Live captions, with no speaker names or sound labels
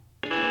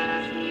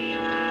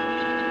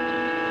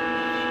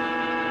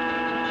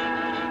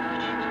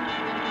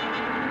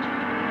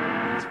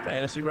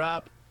Fantasy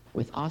Rap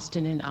with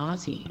Austin and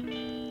Ozzy.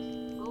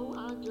 Oh,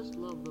 I just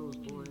love those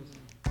boys.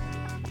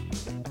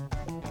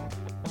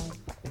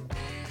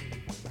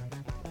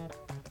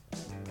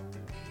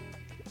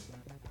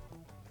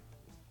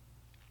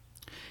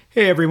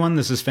 Hey everyone,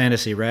 this is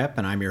Fantasy Rap,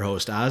 and I'm your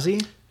host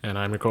Ozzy. And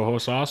I'm your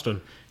co-host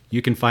Austin.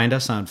 You can find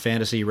us on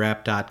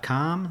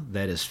fantasyrap.com.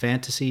 That is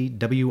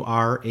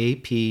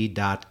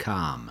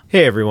fantasywrap.com.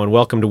 Hey everyone,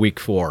 welcome to week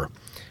 4.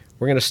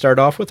 We're going to start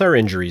off with our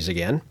injuries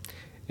again.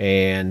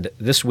 And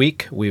this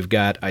week we've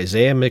got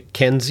Isaiah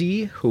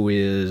McKenzie, who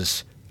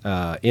is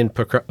in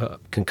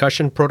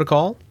concussion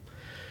protocol.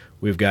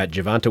 We've got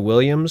Javonte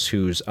Williams,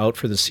 who's out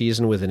for the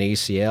season with an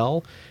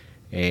ACL.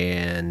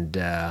 And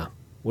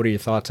what are your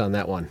thoughts on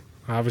that one?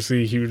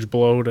 Obviously, a huge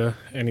blow to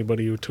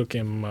anybody who took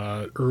him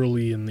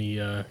early in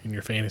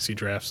your fantasy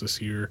drafts this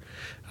year.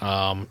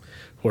 What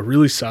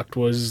really sucked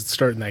was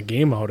starting that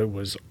game out, it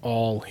was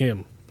all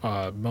him.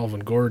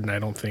 Melvin Gordon, I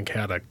don't think,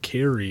 had a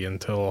carry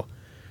until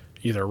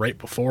either right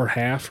before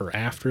half or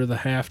after the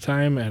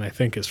halftime, and I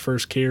think his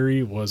first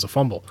carry was a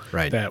fumble.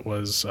 Right. That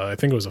was, I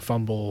think it was a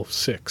fumble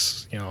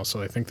 6,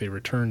 so I think they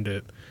returned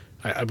it.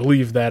 I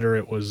believe that, or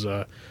it was,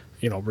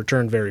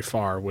 returned very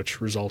far, which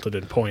resulted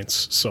in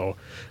points. So,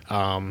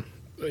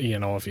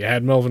 if you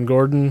had Melvin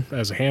Gordon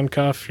as a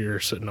handcuff, you're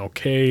sitting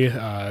okay.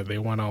 They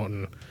went out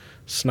and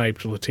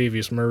sniped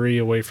Latavius Murray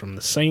away from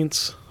the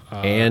Saints.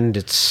 And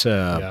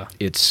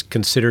it's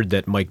considered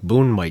that Mike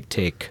Boone might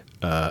take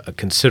a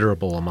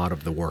considerable amount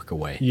of the work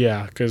away.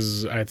 Yeah,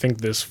 because I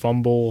think this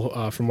fumble,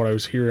 from what I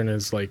was hearing,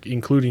 is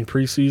including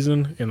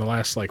preseason, in the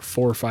last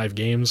 4 or 5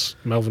 games,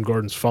 Melvin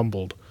Gordon's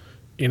fumbled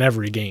in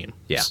every game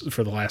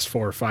for the last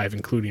 4 or 5,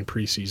 including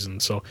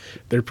preseason. So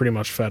they're pretty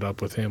much fed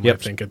up with him, I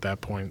think, at that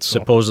point. So.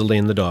 Supposedly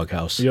in the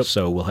doghouse. Yep.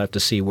 So we'll have to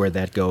see where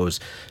that goes.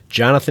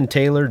 Jonathan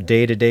Taylor,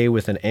 day-to-day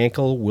with an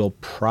ankle, will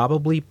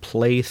probably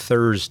play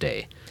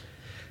Thursday.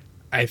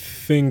 I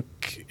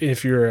think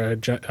if you're a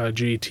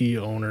JT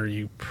owner,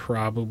 you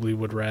probably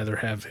would rather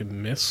have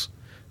him miss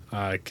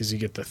because you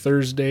get the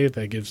Thursday.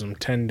 That gives him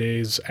 10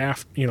 days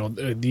after,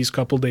 these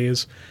couple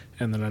days,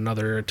 and then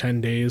another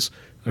 10 days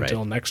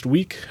until next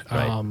week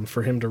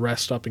for him to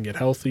rest up and get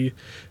healthy.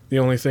 The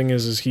only thing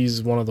is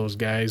he's one of those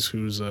guys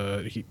who's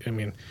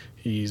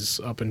he's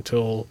up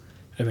until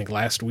I think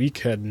last week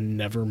had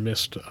never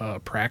missed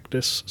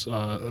practice,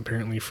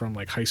 apparently from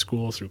high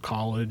school through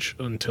college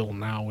until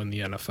now in the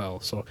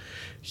NFL. So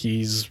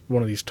he's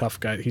one of these tough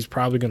guys. He's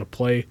probably going to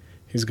play.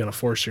 He's going to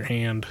force your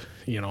hand.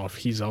 If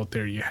he's out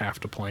there, you have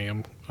to play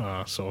him.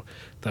 So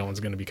that one's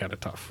going to be kind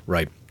of tough.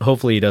 Right.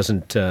 Hopefully he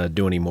doesn't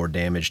do any more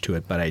damage to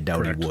it, but I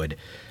doubt he would.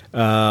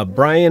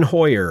 Brian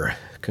Hoyer,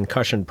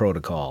 concussion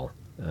protocol.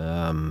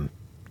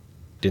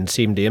 Didn't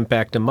seem to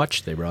impact him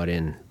much. They brought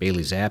in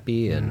Bailey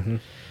Zappi, and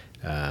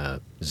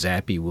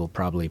Zappi will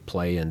probably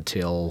play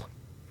until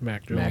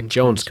Mac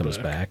Jones comes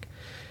back.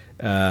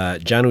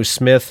 Jonnu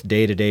Smith,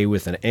 day-to-day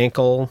with an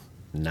ankle.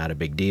 Not a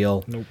big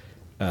deal. Nope.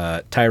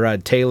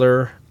 Tyrod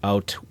Taylor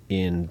out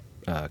in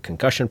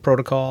concussion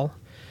protocol,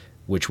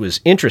 which was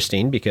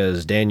interesting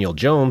because Daniel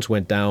Jones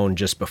went down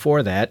just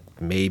before that,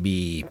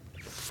 maybe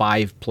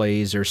 5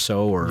 plays or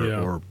so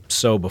or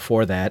so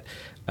before that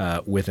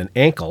with an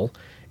ankle,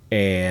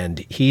 and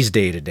he's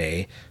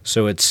day-to-day.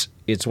 So it's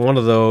one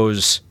of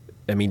those,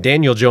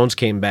 Daniel Jones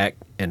came back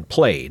and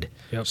played,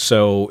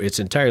 so it's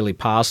entirely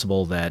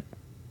possible that,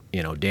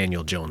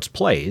 Daniel Jones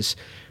plays.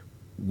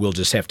 We'll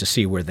just have to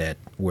see where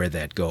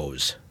that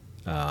goes.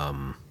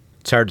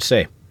 It's hard to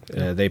say.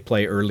 They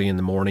play early in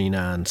the morning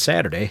on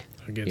Saturday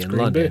against in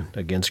Green London Bay.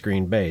 Against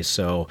Green Bay.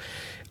 So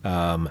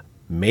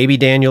maybe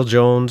Daniel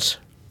Jones,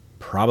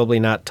 probably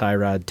not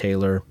Tyrod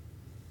Taylor,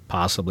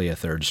 possibly a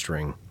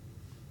third-string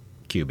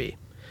QB.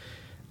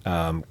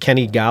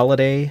 Kenny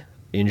Galladay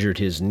injured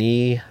his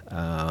knee.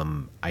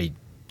 I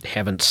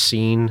haven't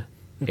seen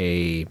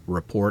a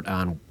report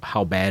on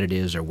how bad it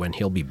is or when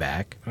he'll be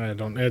back.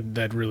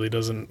 That really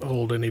doesn't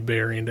hold any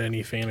bearing to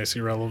any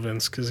fantasy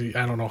relevance because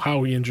I don't know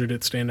how he injured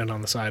it standing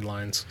on the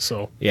sidelines.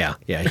 So yeah,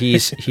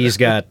 he's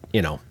got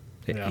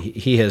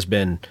he has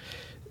been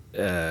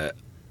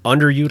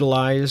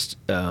underutilized.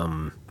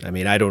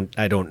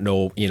 I don't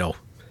know. A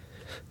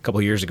couple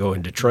of years ago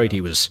in Detroit, he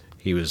was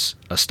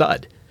a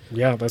stud.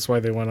 Yeah, that's why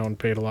they went out and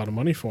paid a lot of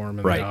money for him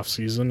in the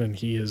offseason, and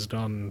he has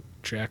done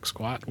jack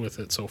squat with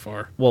it so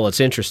far. Well, it's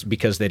interesting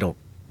because they don't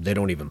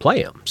even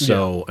play him.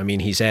 So,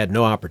 he's had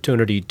no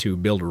opportunity to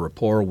build a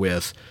rapport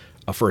with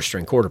a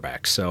first-string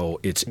quarterback. So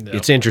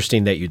it's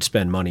interesting that you'd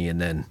spend money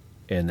and then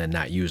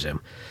not use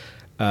him.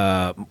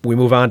 We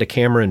move on to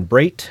Cameron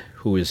Brate,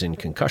 who is in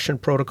concussion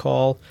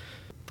protocol.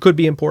 Could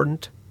be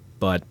important,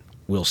 but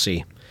we'll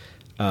see.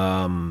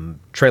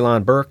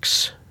 Treylon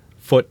Burks,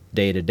 foot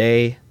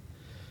day-to-day.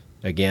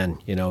 Again,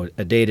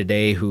 a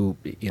day-to-day who,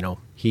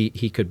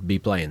 he could be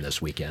playing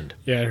this weekend.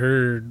 Yeah,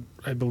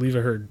 I believe I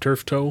heard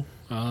turf toe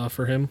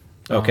for him.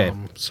 Okay.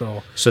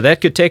 So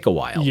that could take a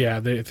while. Yeah,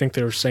 I think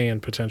they were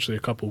saying potentially a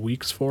couple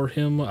weeks for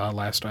him,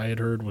 last I had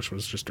heard, which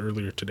was just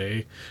earlier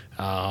today.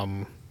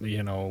 One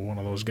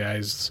of those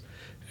guys,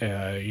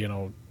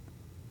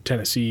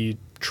 Tennessee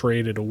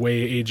traded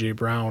away A.J.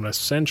 Brown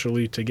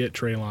essentially to get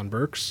Treylon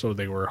Burks, so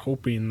they were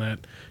hoping that,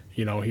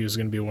 he was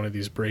going to be one of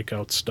these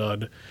breakout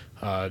stud,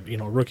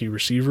 rookie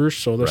receivers.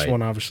 So this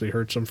one obviously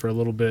hurts him for a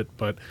little bit,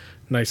 but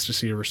nice to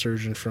see a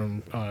resurgence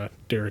from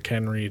Derrick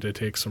Henry to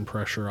take some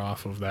pressure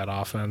off of that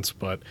offense.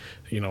 But,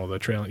 the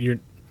Treylon,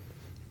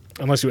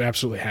 unless you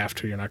absolutely have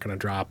to, you're not going to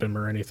drop him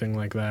or anything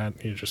like that.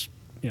 You just,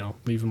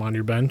 leave him on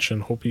your bench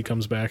and hope he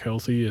comes back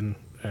healthy and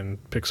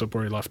picks up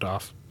where he left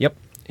off. Yep.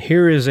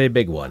 Here is a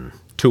big one.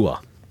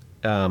 Tua,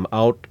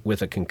 out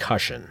with a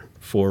concussion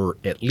for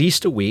at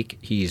least a week.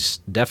 He's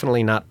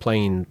definitely not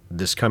playing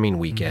this coming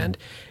weekend.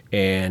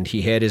 And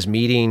he had his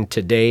meeting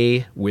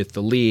today with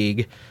the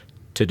league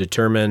to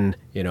determine,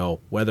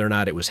 whether or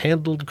not it was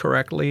handled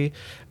correctly,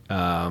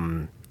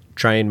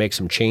 try and make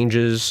some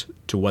changes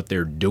to what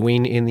they're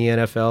doing in the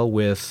NFL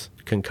with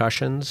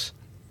concussions.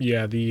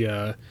 Yeah,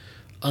 the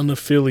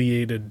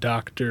unaffiliated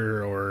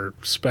doctor or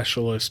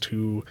specialist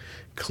who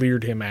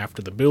cleared him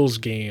after the Bills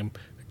game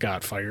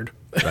got fired.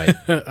 Right.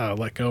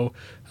 Let go.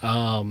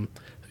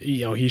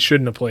 He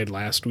shouldn't have played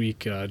last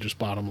week, just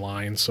bottom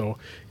line. So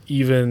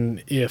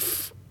even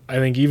if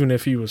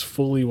he was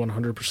fully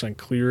 100%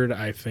 cleared,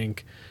 I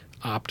think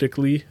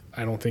optically,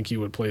 I don't think he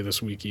would play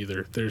this week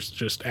either. There's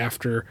just,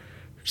 after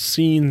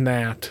seeing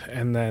that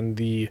and then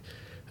the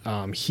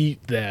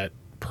heat that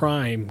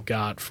Prime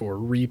got for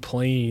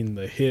replaying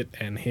the hit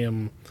and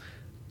him,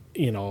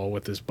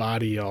 with his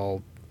body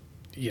all,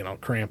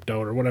 cramped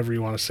out or whatever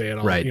you want to say it,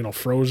 all,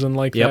 frozen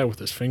like that with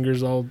his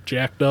fingers all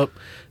jacked up.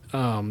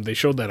 They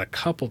showed that a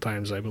couple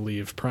times, I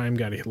believe. Prime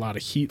got a lot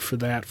of heat for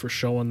that, for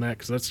showing that,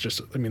 because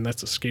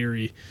that's a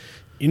scary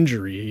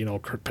injury,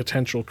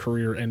 potential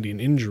career-ending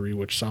injury,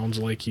 which sounds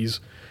like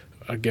he's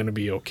going to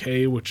be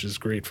okay, which is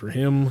great for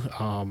him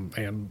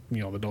and,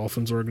 the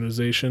Dolphins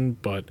organization.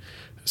 But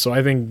so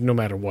I think no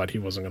matter what, he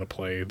wasn't going to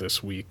play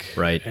this week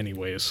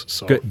anyways.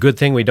 So Good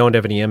thing we don't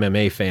have any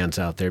MMA fans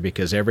out there,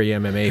 because every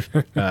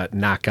MMA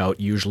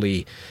knockout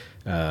usually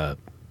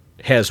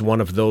has one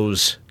of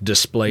those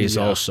displays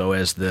also,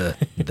 as the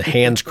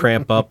hands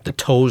cramp up, the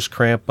toes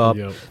cramp up,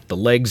 the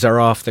legs are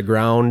off the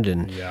ground.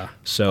 And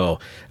so,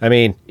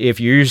 if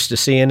you're used to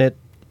seeing it,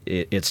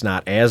 it's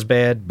not as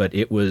bad, but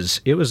it was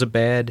a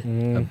bad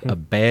a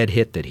bad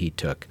hit that he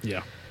took.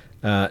 Yeah.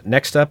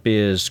 Next up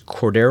is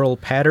Cordero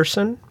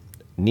Patterson,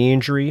 knee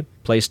injury,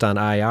 placed on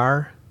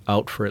IR,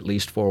 out for at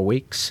least 4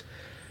 weeks.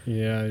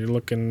 Yeah, you're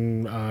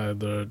looking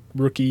the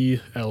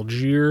rookie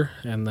Algier,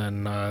 and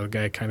then the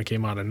guy kind of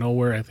came out of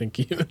nowhere. I think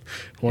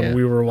when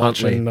we were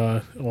watching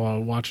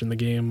watching the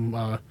game,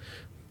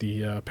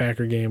 the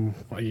Packer game,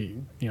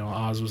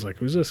 Oz was like,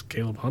 "Who's this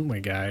Caleb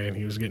Huntley guy?" And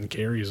he was getting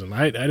carries, and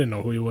I didn't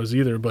know who he was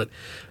either. But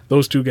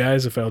those two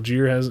guys, if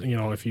Algier has,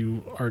 if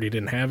you already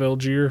didn't have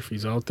Algier, if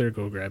he's out there,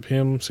 go grab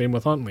him. Same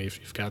with Huntley. If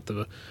you've got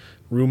the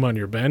room on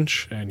your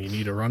bench and you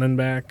need a running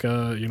back,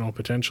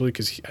 potentially,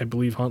 because I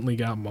believe Huntley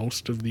got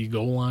most of the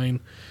goal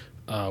line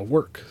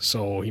work.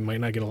 So he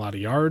might not get a lot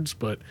of yards,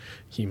 but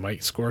he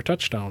might score a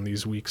touchdown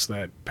these weeks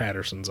that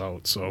Patterson's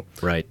out. So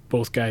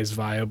both guys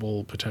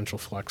viable potential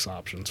flex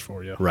options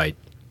for you. Right.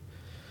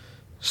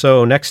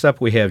 So next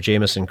up we have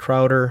Jamison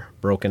Crowder,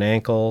 broken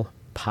ankle,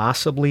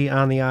 possibly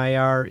on the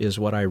IR is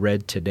what I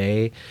read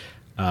today.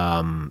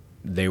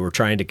 They were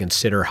trying to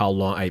consider how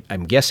long,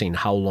 I'm guessing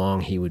how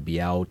long he would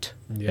be out,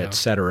 et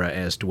cetera,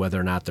 as to whether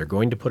or not they're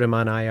going to put him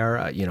on IR,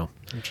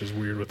 Which is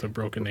weird with a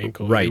broken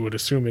ankle. Right. You would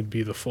assume it'd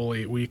be the full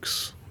 8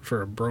 weeks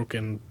for a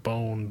broken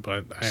bone,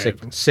 but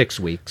 6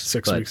 weeks.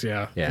 6 weeks,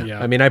 yeah.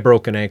 I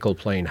broke an ankle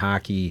playing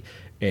hockey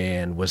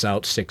and was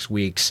out 6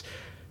 weeks,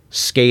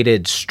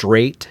 skated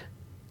straight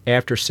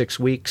after 6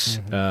 weeks,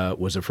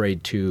 was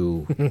afraid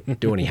to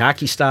do any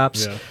hockey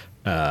stops.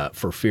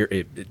 For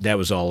fear, that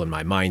was all in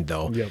my mind,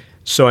 though.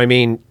 So,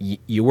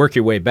 you work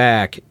your way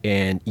back,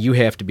 and you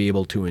have to be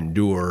able to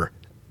endure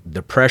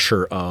the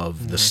pressure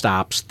of the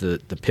stops, the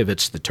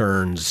pivots, the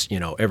turns,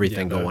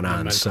 everything going on.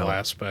 The mental so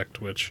aspect,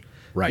 which,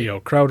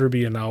 right. Crowder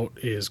being out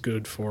is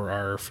good for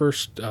our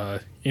first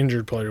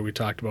injured player we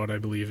talked about, I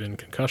believe, in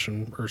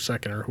concussion, or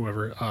second, or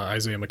whoever,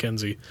 Isaiah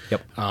McKenzie.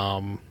 Yep.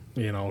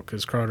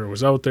 Because Crowder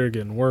was out there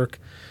getting work.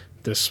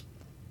 This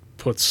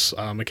puts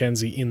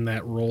McKenzie in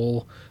that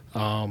role.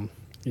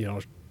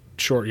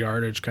 Short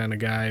yardage kind of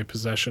guy,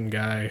 possession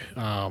guy.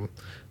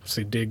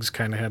 Obviously, Diggs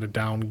kind of had a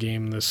down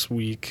game this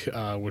week,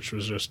 which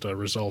was just a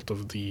result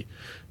of the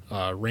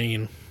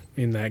rain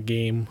in that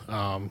game.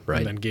 And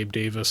then Gabe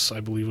Davis, I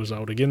believe, was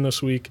out again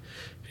this week.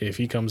 If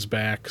he comes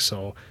back,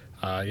 so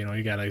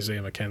you got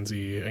Isaiah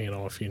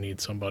McKenzie. If you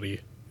need somebody,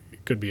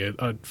 it could be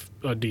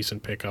a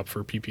decent pickup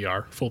for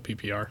PPR, full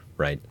PPR.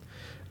 Right.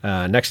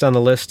 Next on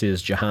the list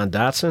is Jahan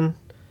Dotson,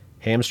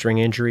 hamstring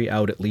injury,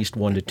 out at least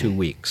 1 to 2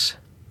 weeks.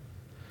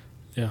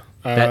 Yeah,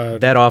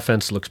 that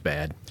offense looks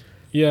bad.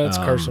 Yeah, it's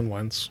Carson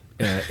Wentz.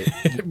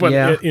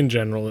 But in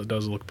general, it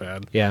does look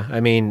bad. Yeah,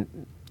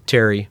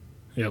 Terry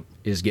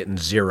is getting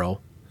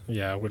 0.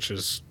 Yeah, which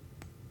is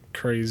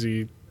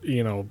crazy,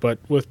 But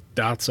with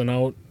Dotson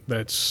out,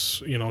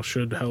 that's,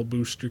 should help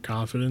boost your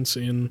confidence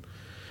in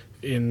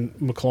in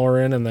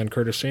McLaurin and then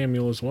Curtis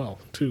Samuel as well,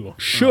 too.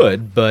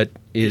 Should, but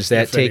is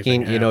that if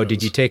anything taking, did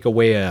happens. you take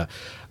away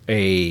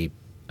a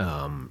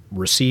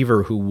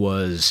receiver who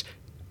was,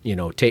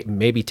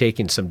 maybe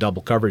taking some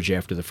double coverage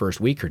after the first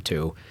week or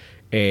two,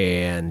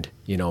 and,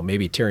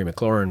 maybe Terry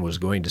McLaurin was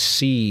going to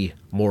see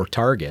more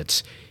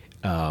targets.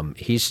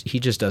 He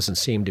just doesn't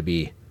seem to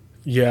be.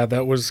 Yeah,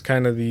 that was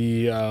kind of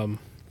the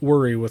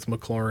worry with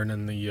McLaurin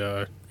in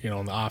the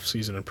in the off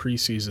season and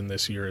preseason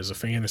this year as a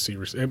fantasy.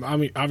 I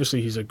mean,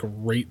 obviously he's a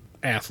great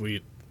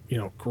athlete,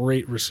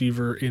 great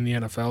receiver in the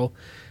NFL,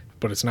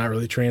 but it's not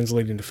really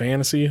translating to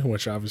fantasy,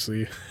 which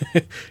obviously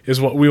is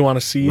what we want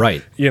to see.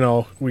 Right.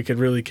 We could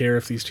really care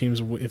if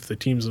the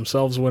teams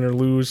themselves win or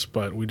lose,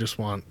 but we just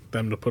want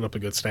them to put up a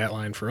good stat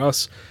line for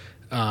us.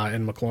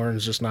 And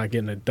McLaurin's just not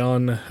getting it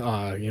done.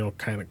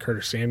 Kind of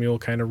Curtis Samuel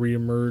kind of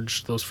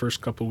reemerged those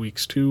first couple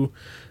weeks too.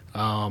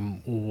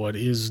 What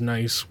is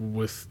nice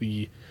with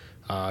the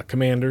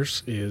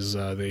Commanders is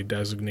they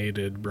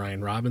designated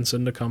Brian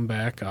Robinson to come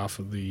back off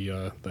of the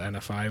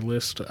NFI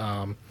list,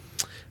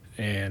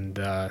 and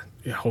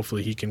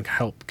hopefully he can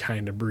help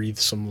kind of breathe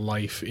some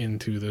life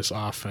into this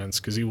offense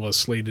because he was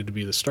slated to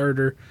be the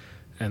starter,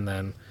 and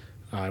then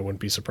I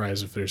wouldn't be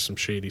surprised if there's some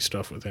shady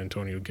stuff with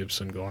Antonio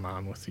Gibson going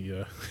on with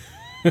the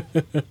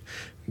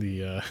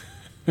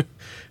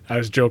I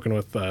was joking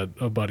with a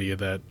buddy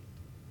that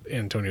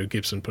Antonio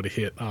Gibson put a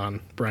hit on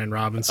Brian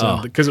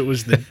Robinson because it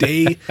was the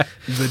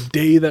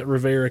day that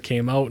Rivera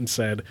came out and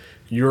said,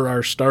 "You're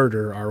our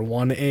starter, our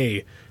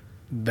 1A."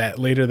 That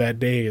later that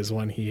day is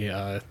when he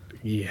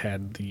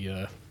had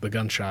the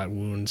gunshot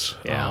wounds.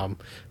 Yeah.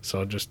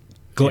 So just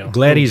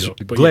Glad he's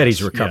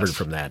yes, recovered yes.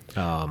 from that.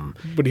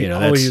 But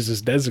all he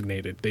is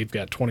designated. They've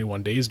got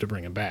 21 days to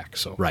bring him back.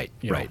 So right.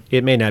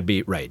 It may not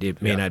be right.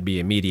 It may not be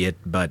immediate,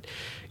 but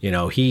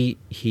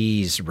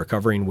he's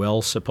recovering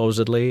well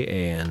supposedly,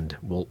 and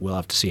we'll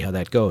have to see how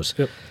that goes.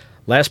 Yep.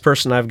 Last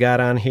person I've got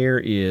on here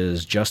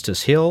is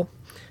Justice Hill,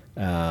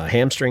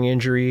 hamstring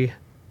injury,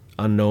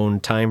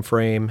 unknown time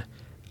frame.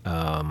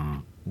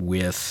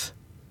 With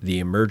the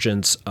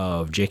emergence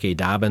of J.K.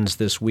 Dobbins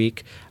this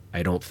week,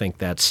 I don't think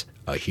that's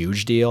a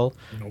huge deal.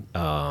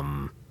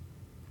 Nope.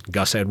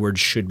 Gus Edwards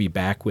should be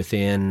back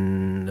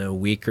within a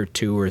week or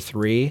two or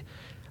three.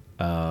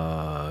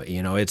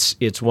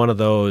 It's one of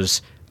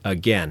those,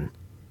 again,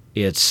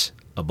 it's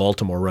a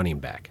Baltimore running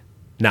back.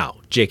 Now,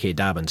 J.K.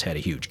 Dobbins had a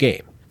huge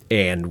game,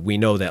 and we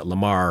know that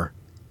Lamar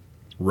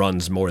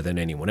runs more than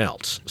anyone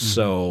else. Mm-hmm.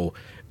 So,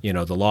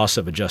 the loss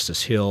of a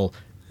Justice Hill,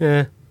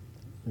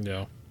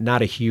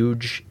 not a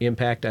huge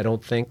impact, I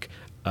don't think,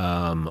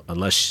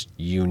 unless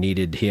you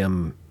needed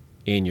him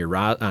on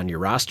your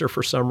roster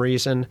for some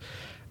reason.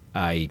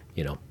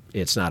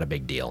 It's not a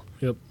big deal.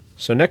 Yep.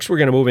 So next we're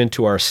going to move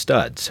into our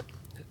studs.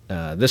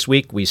 This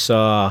week we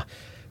saw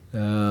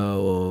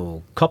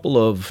a couple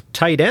of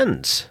tight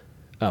ends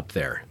up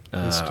there.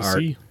 Nice to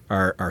see.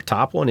 Our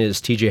top one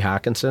is T.J.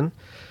 Hawkinson,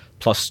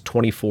 plus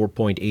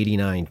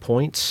 24.89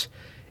 points,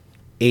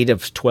 8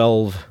 of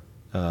 12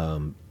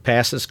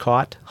 passes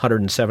caught,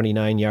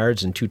 179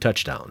 yards, and 2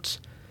 touchdowns.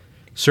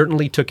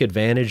 Certainly took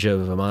advantage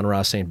of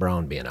Amon-Ra St.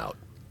 Brown being out.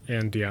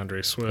 And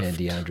DeAndre Swift.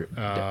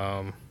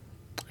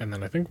 And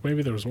then I think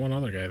maybe there was one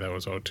other guy that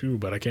was out too,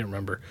 but I can't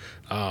remember.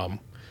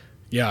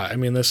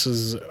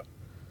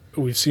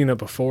 We've seen it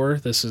before.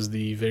 This is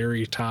the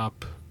very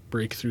top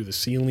break through the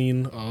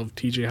ceiling of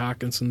TJ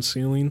Hawkinson's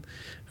ceiling,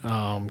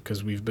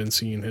 because we've been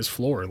seeing his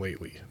floor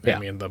lately. Yeah. I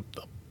mean, the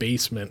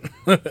basement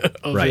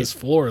of his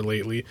floor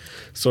lately.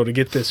 So to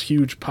get this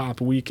huge pop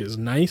week is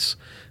nice.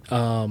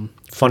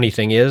 Funny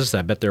thing is,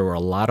 I bet there were a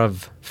lot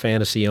of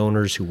fantasy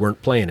owners who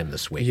weren't playing him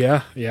this week.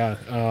 Yeah. We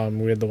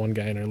had the one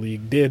guy in our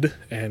league did,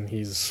 and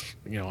he's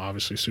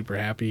obviously super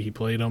happy he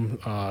played him.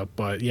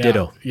 But yeah,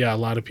 ditto. Yeah, a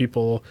lot of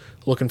people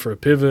looking for a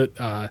pivot.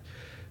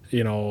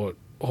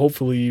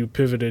 Hopefully you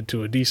pivoted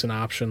to a decent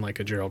option like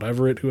a Gerald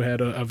Everett, who had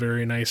a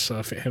very nice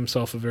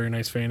himself a very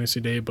nice fantasy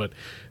day. But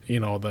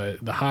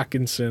the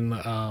Hawkinson,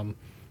 I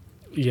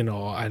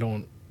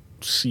don't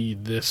see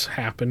this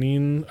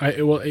happening.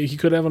 He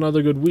could have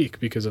another good week,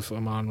 because if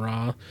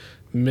Amon-Ra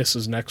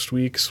misses next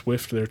week,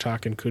 Swift, they're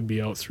talking, could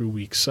be out through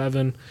week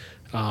 7.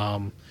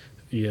 DJ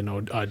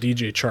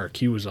Chark,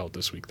 he was out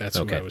this week. That's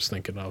what I was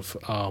thinking of,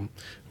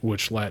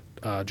 which let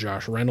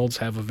Josh Reynolds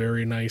have a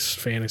very nice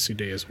fantasy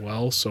day as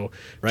well. So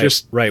when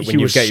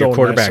you've got your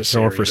quarterback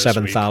throwing for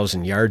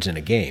 7,000 yards in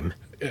a game.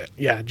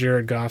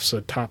 Jared Goff's a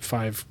top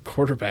 5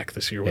 quarterback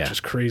this year, which is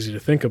crazy to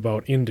think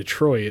about in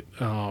Detroit.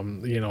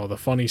 The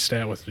funny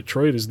stat with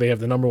Detroit is they have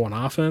the number 1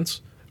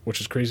 offense, which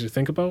is crazy to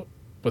think about,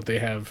 but they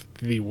have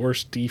the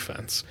worst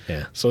defense.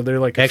 Yeah. So they're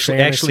like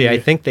actually, I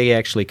think they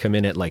actually come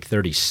in at like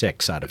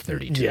 36 out of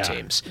 32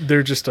 teams.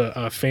 They're just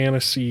a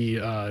fantasy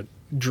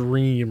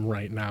dream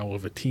right now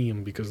of a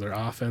team, because their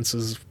offense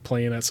is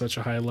playing at such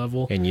a high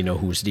level. And you know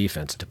whose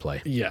defense to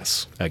play.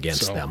 Yes.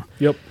 Against them.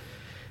 Yep.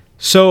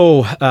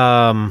 So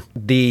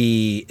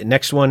the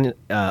next one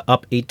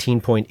up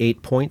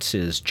 18.8 points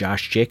is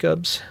Josh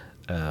Jacobs,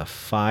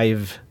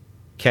 5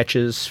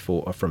 catches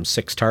from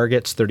 6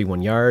 targets,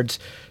 31 yards,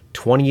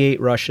 28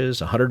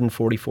 rushes,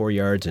 144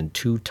 yards, and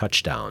 2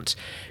 touchdowns.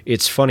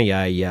 It's funny,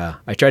 I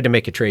tried to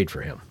make a trade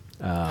for him.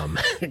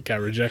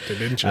 Got rejected,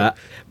 didn't you?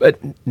 But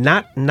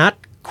not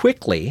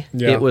quickly.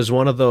 Yeah. It was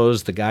one of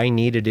those, the guy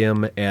needed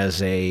him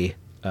as a,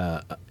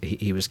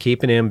 he was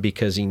keeping him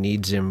because he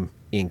needs him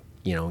in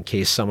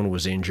case someone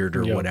was injured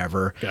or Yep.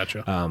 whatever.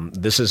 Gotcha.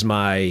 This is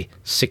my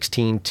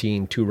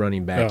 16-team, 2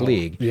 running back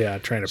league. Yeah,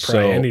 trying to pry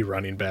So- any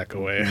running back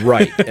away.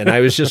 Right. And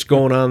I was just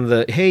going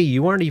on hey,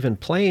 you aren't even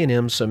playing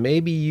him, so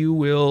maybe you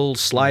will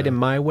slide him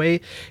my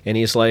way. And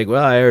he's like,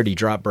 well, I already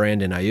dropped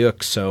Brandon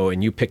Ayuk,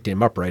 and you picked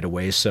him up right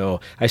away. So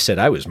I said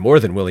I was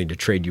more than willing to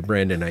trade you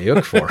Brandon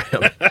Ayuk for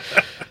him.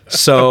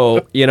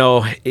 So,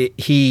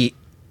 he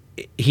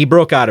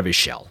broke out of his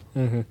shell.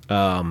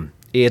 Mm-hmm.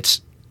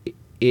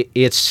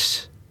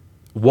 It's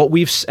what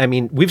we've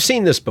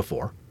seen this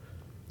before.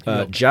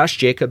 Josh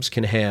Jacobs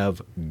can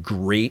have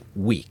great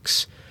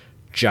weeks.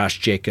 Josh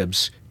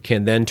Jacobs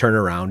can then turn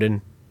around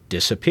and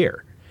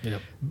disappear.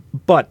 Yep.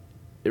 But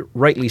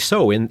rightly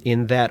so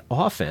in that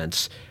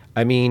offense.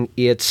 I mean,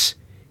 it's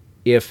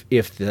if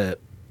the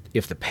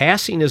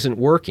passing isn't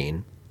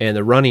working and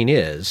the running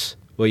is,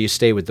 well, you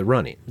stay with the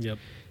running. Yep.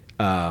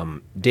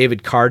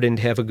 David Carr didn't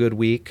have a good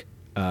week.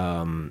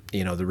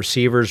 The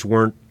receivers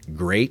weren't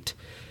great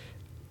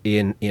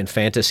in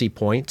fantasy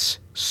points.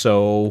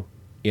 So,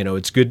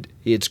 it's good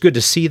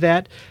to see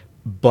that,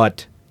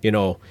 but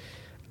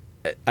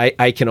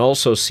I can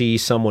also see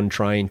someone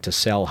trying to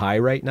sell high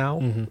right now,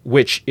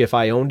 which if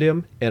I owned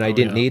him and I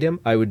didn't need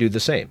him, I would do the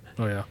same.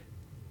 Oh yeah.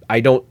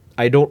 I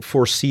don't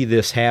foresee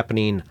this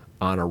happening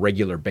on a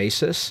regular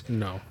basis.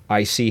 No.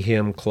 I see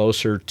him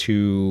closer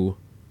to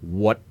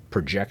what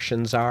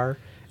projections are,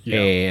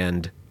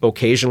 and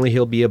occasionally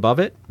he'll be above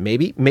it.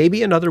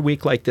 Maybe another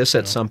week like this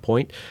at some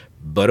point,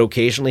 but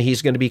occasionally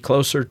he's going to be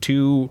closer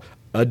to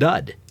a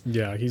dud.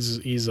 Yeah, he's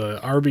a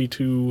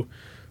RB2,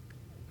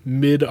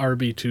 mid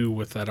RB2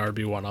 with that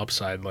RB1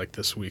 upside like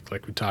this week,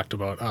 like we talked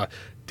about.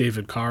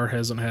 David Carr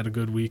hasn't had a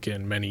good week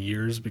in many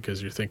years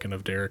because you're thinking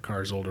of Derek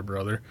Carr's older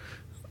brother.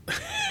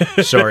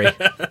 Sorry.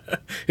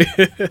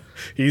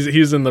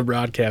 He's in the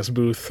broadcast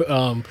booth.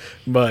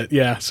 But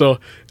yeah, so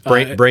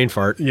Brain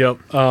fart. Yep.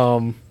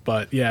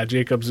 But yeah,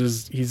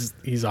 Jacobs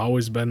he's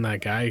always been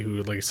that guy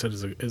who, like I said,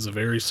 is a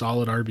very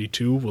solid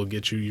RB2. Will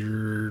get you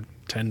your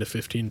 10 to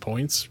 15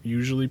 points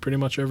usually pretty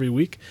much every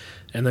week,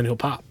 and then he'll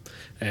pop.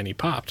 And he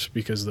popped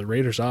because the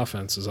Raiders'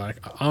 offense is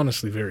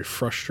honestly very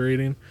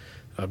frustrating.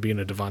 Being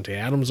a Devontae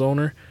Adams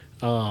owner,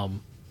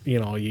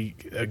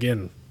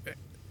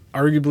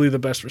 arguably the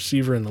best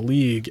receiver in the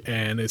league,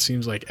 and it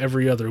seems like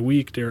every other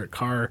week Derek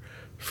Carr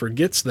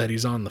forgets that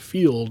he's on the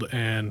field,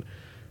 and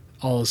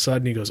all of a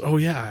sudden he goes, oh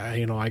yeah,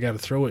 I got to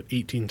throw it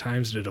 18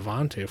 times to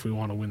Devontae if we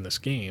want to win this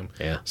game.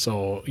 Yeah.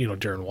 So,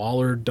 Darren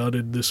Waller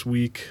dudded this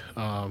week.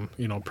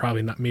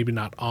 Probably maybe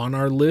not on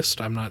our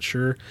list, I'm not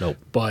sure. Nope.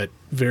 But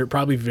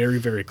probably very,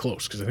 very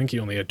close, because I think he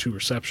only had 2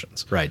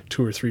 receptions. Right.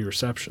 2 or 3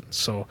 receptions.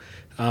 So,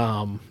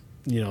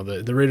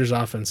 the Raiders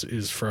offense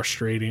is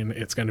frustrating.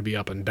 It's going to be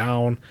up and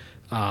down.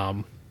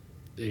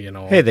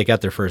 Hey, they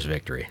got their first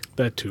victory.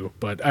 That too.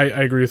 But I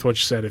agree with what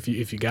you said. If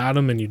you got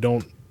him and you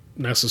don't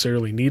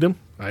necessarily need him,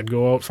 I'd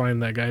go out,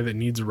 find that guy that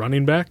needs a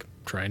running back,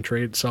 try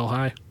and sell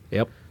high.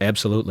 Yep,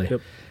 absolutely.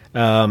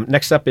 Yep.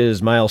 Next up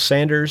is Miles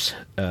Sanders,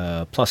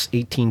 plus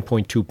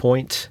 18.2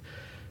 points,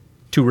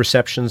 2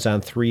 receptions on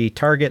 3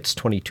 targets,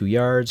 22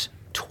 yards,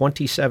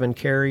 27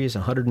 carries,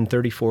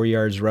 134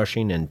 yards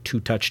rushing, and 2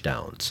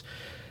 touchdowns.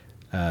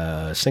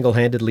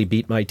 Single-handedly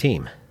beat my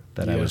team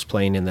that I was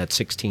playing in that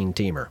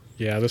 16-teamer.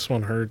 Yeah, this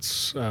one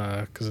hurts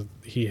because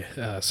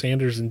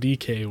Sanders and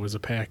DK was a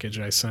package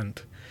I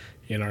sent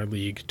in our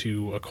league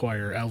to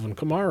acquire Alvin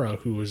Kamara,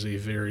 who was a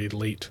very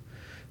late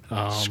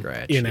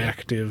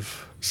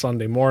inactive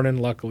Sunday morning.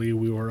 Luckily,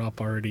 we were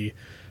up already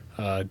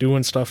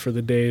doing stuff for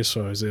the day,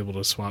 so I was able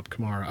to swap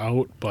Kamara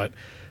out. But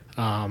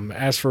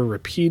as for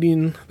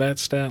repeating that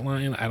stat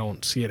line, I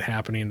don't see it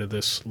happening to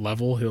this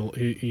level.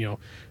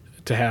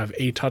 To have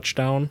a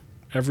touchdown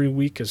every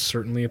week is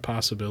certainly a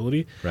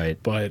possibility. Right.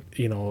 But,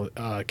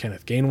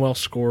 Kenneth Gainwell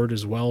scored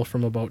as well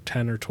from about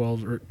 10 or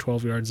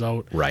 12 yards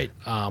out. Right.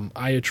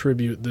 I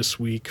attribute this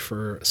week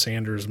for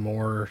Sanders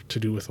more to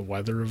do with the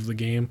weather of the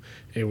game.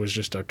 It was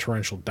just a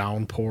torrential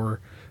downpour.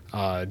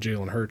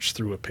 Jalen Hurts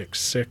threw a pick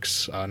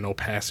 6. No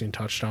passing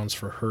touchdowns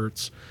for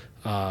Hurts.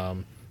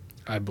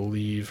 I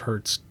believe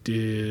Hurts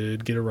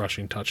did get a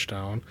rushing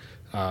touchdown,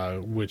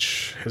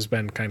 which has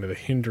been kind of the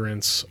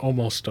hindrance,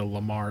 almost a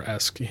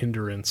Lamar-esque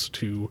hindrance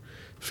to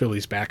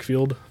Philly's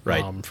backfield,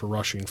 right, for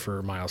rushing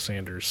for Miles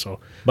Sanders. So,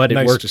 but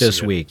nice it worked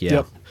this week, yeah.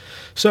 Yep.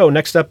 So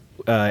next up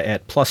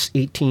at plus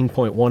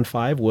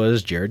 18.15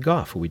 was Jared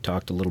Goff, who we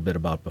talked a little bit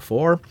about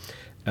before.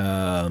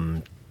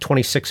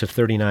 26 of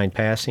 39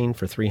 passing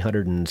for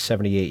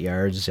 378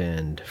 yards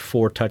and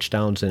 4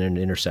 touchdowns and an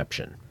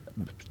interception.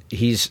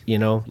 He's,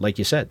 like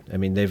you said, I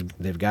mean,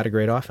 they've got a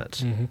great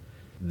offense. Mm-hmm.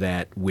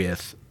 That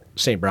with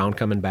St. Brown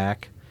coming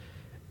back,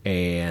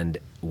 and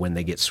when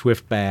they get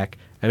Swift back,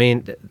 I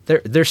mean,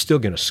 they're still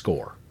going to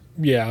score.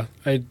 Yeah,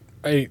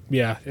 I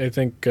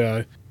think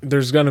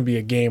there's going to be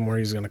a game where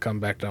he's going to come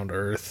back down to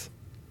earth,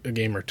 a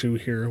game or two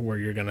here where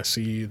you're going to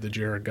see the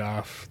Jared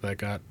Goff that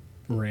got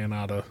ran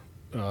out of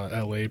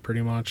L.A.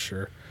 pretty much,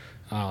 or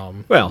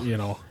Well, you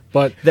know.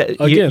 But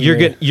you're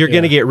again,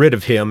 going to get rid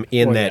of him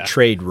in Well, that yeah.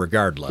 trade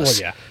regardless.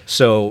 Well, yeah.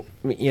 So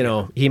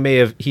he may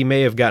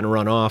have gotten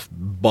run off,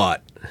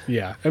 but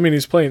Yeah, I mean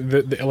he's playing.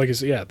 Like I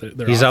said, yeah,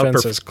 their He's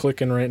offense outperf- is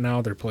clicking right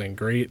now. They're playing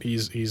great.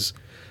 He's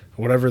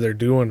whatever they're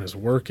doing is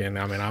working.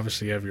 I mean,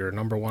 obviously you have your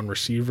number one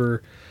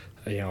receiver,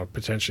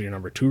 potentially your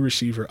number two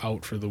receiver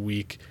out for the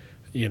week.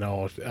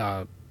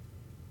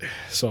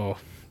 So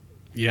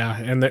yeah,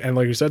 and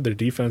like you said, their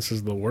defense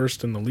is the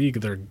worst in the league.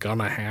 They're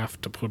gonna have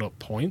to put up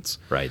points.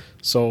 right.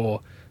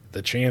 So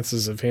the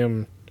chances of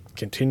him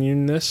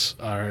continuing this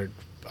are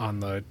on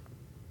the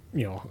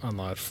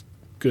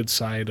good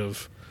side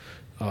of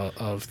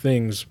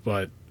things,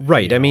 but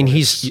Right. I mean,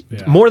 yeah.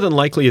 more than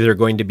likely they're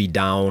going to be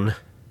down.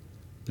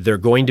 They're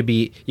going to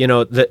be,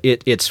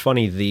 it's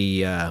funny.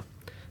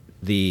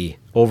 The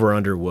over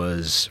under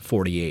was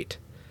 48.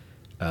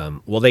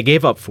 Well, they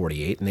gave up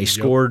 48 and they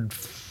scored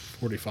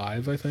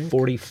 45, I think.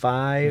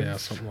 45. Yeah,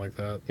 something like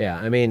that. Yeah.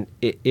 I mean,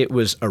 it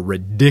was a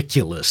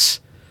ridiculous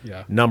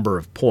Yeah. number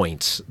of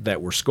points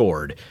that were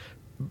scored.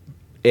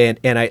 And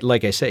I,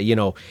 like I say,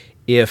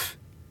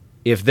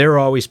 if they're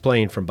always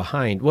playing from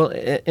behind, well,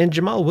 and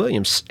Jamal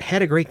Williams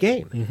had a great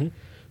game. Mm-hmm.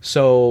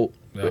 So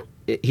Yeah.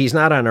 he's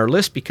not on our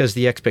list because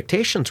the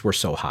expectations were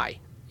so high.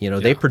 They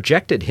Yeah.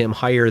 projected him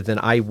higher than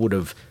I would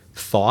have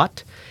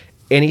thought,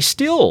 and he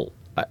still,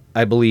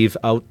 I believe,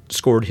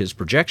 outscored his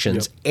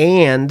projections.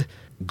 And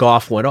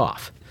Goff went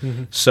off.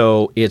 Mm-hmm.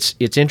 So it's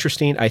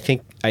interesting. I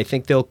think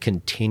they'll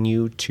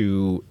continue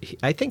to.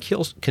 I think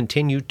he'll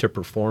continue to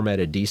perform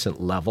at a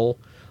decent level,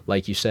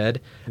 like you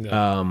said.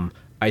 Yeah.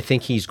 I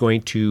think he's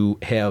going to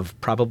have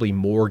probably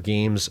more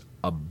games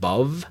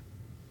above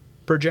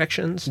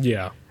projections.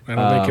 Yeah. I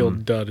don't think he'll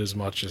dud as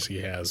much as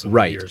he has in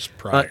Right. years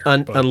prior.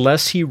 but-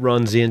 Unless he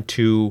runs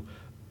into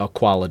a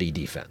quality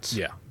defense.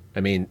 yeah. I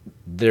mean,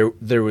 there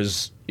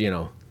was, I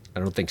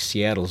don't think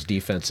Seattle's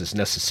defense is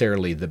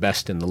necessarily the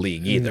best in the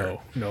league either.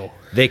 No.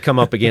 They come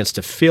up against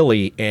a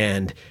Philly,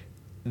 and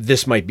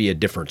this might be a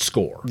different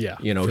score. Yeah,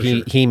 he for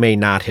sure. he may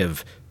not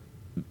have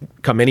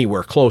come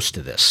anywhere close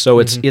to this, so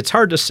it's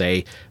hard to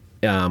say.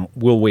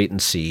 We'll wait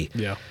and see.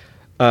 Yeah.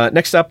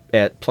 Next up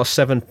at plus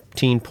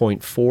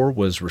 17.4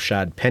 was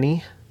Rashad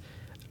Penny.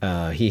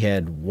 He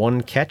had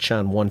one catch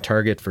on one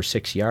target for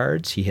 6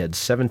 yards. He had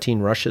 17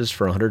 rushes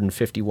for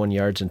 151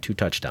 yards and 2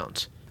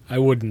 touchdowns. I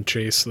wouldn't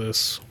chase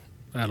this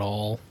at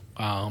all.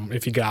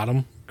 If you got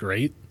him,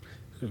 great.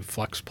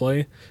 Flex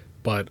play.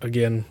 But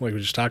again, like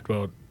we just talked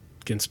about,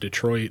 against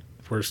Detroit,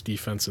 worst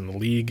defense in the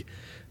league.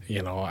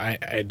 I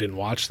didn't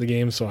watch the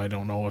game, so I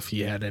don't know if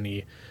he had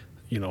any,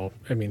 he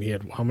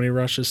had how many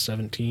rushes?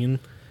 17?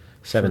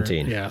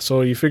 17. Yeah,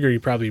 so you figure he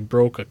probably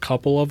broke a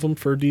couple of them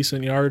for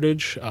decent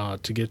yardage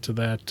to get to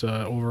that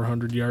over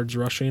 100 yards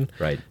rushing.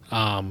 Right.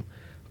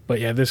 But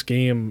yeah, this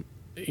game,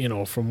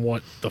 from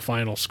what the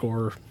final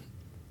score,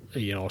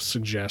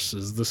 suggests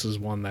is this is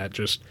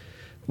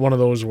one of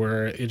those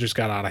where it just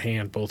got out of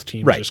hand. Both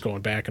teams Right. just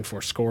going back and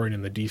forth scoring,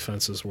 and the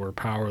defenses were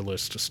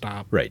powerless to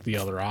stop Right. the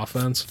other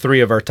offense. 3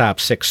 of our top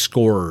 6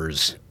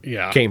 scorers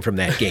Yeah. came from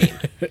that game.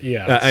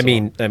 Yeah. I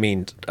so-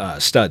 mean,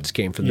 studs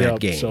came from that Yep,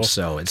 game. so-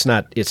 So it's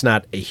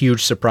not a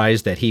huge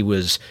surprise that he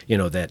was,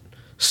 that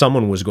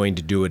someone was going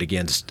to do it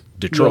against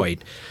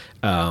Detroit.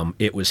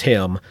 It was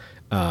him.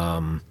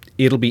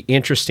 It'll be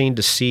interesting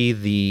to see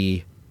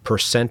the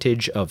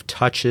percentage of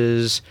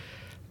touches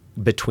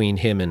between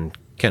him and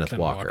Kenneth Ken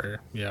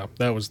Walker. Yeah,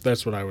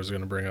 that's what I was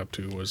going to bring up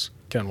too. Was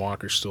Ken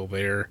Walker still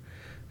there?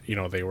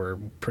 They were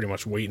pretty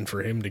much waiting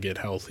for him to get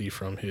healthy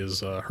from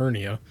his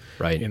hernia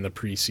Right. in the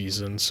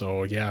preseason.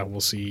 So yeah, we'll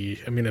see.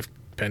 I mean, if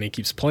Penny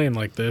keeps playing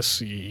like this,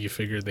 you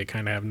figure they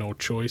kind of have no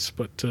choice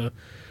but to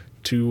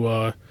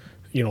roll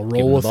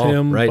the with ball,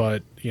 him. right.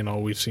 But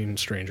we've seen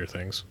stranger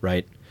things.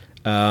 Right.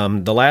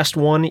 The last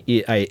one,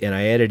 I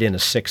added in a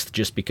 6th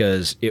just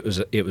because it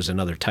was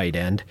another tight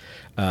end.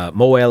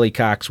 Mo Alley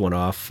Cox went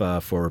off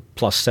for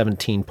plus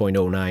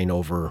 17.09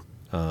 over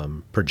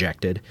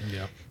projected.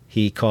 Yeah.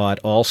 He caught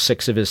all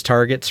 6 of his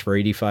targets for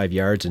 85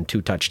 yards and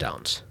 2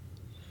 touchdowns.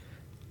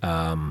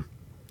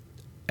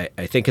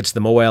 I think it's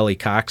the Mo Alley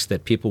Cox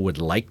that people would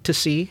like to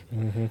see.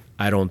 Mm-hmm.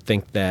 I don't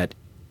think that.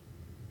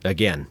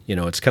 Again,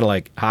 it's kind of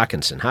like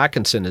Hawkinson.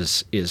 Hawkinson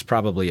is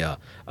probably a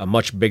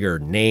much bigger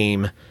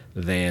name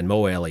than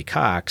Mo Alley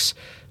Cox,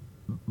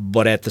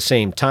 but at the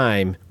same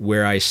time,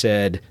 where I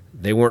said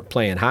they weren't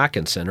playing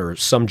Hawkinson, or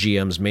some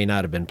GMs may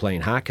not have been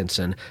playing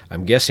Hawkinson,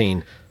 I'm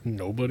guessing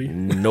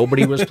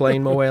nobody was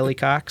playing Mo Alley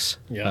Cox.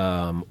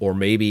 Yeah. Or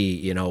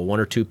maybe, 1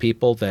 or 2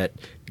 people that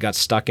got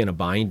stuck in a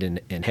bind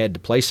and had to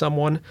play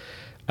someone.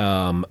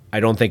 I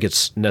don't think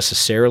it's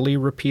necessarily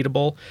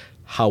repeatable.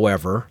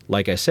 However,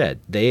 like I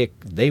said, they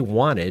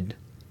wanted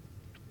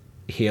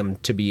him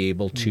to be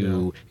able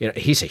to.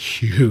 He's a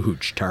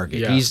huge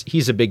target. Yeah.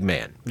 He's a big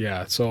man.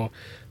 Yeah, so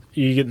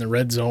you get in the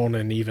red zone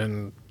and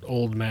even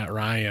old Matt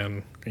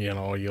Ryan,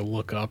 you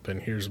look up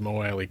and here's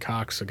Mo Alley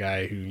Cox, a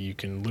guy who you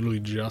can literally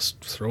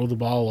just throw the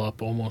ball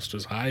up almost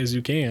as high as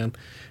you can,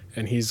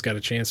 and he's got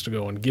a chance to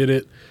go and get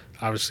it.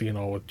 Obviously,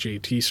 with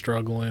JT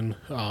struggling,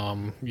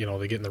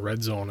 they get in the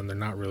red zone and they're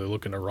not really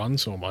looking to run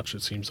so much,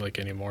 it seems like,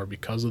 anymore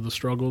because of the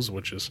struggles,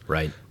 which is,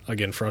 right,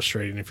 again,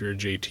 frustrating if you're a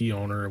JT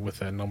owner with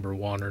that number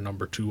 1 or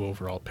number 2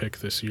 overall pick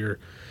this year.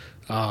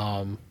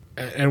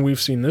 And we've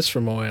seen this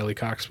from Mo Alley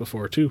Cox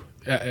before, too.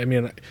 I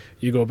mean,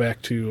 you go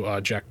back to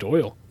Jack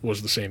Doyle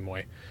was the same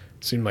way.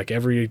 It seemed like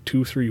every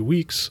 2-3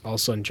 weeks, all of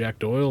a sudden Jack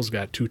Doyle's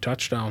got 2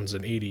 touchdowns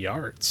and 80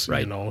 yards,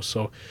 right.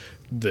 So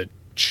the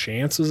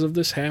chances of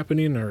this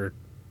happening are,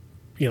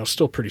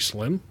 still pretty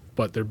slim,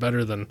 but they're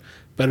better than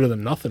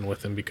nothing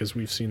with him, because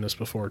we've seen this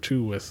before,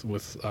 too, with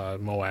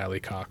Mo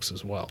Alley Cox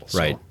as well. So.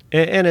 Right.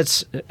 And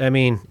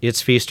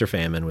it's feast or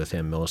famine with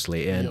him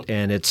mostly.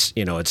 And it's,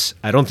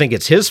 I don't think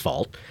it's his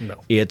fault. No.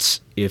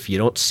 It's if you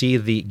don't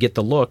get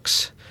the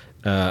looks.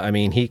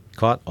 He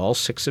caught all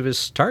 6 of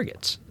his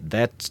targets.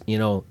 That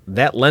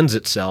lends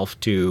itself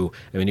to,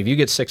 if you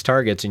get 6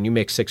 targets and you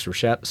make 6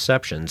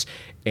 receptions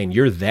and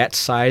you're that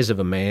size of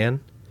a man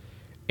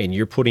and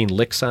you're putting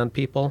licks on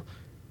people,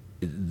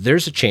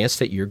 there's a chance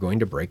that you're going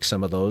to break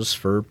some of those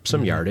for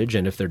some yardage,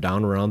 and if they're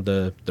down around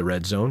the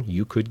red zone,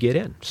 you could get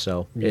in.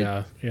 So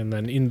and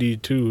then Indy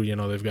too.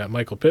 They've got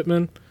Michael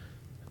Pittman,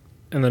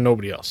 and then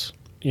nobody else.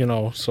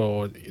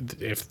 So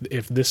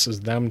if this is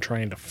them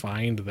trying to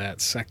find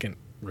that second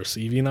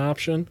receiving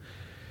option,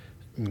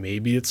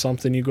 maybe it's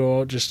something you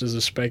go out just as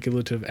a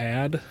speculative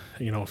ad.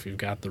 If you've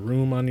got the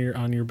room on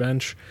your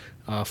bench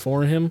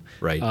for him,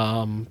 right.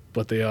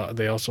 But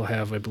they also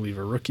have, I believe,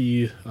 a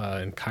rookie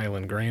in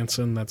Kylan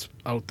Granson that's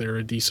out there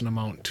a decent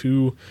amount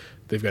too.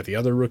 They've got the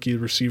other rookie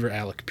receiver,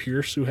 Alec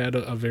Pierce, who had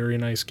a very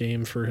nice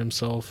game for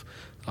himself.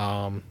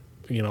 I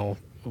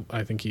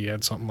think he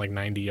had something like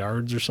 90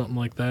 yards or something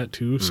like that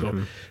too.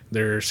 So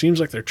there seems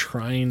like they're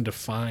trying to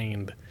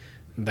find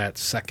that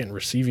second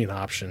receiving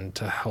option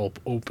to help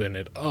open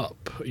it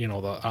up,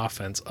 the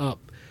offense up.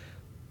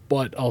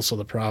 But also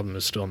the problem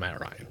is still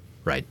Matt Ryan.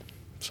 Right.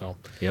 So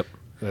yep.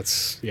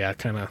 That's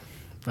that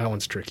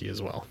one's tricky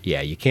as well.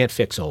 Yeah, you can't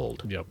fix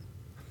old. Yep.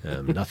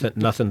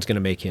 Nothing's going to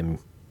make him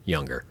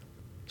younger.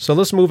 So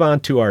let's move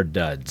on to our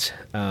duds.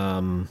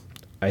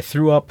 I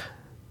threw up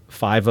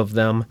 5 of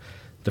them.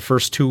 The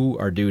first 2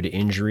 are due to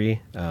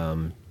injury.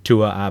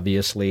 Tua,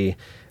 obviously,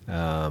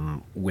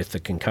 with the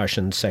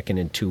concussion, second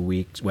in 2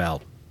 weeks.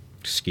 Well,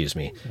 excuse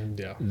me.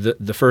 Yeah.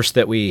 The first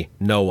that we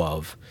know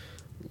of,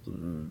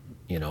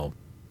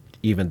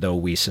 even though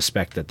we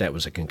suspect that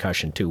was a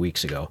concussion 2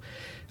 weeks ago.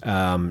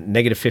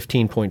 Negative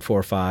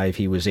 15.45.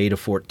 He was 8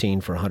 of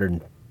 14 for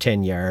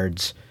 110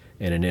 yards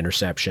and an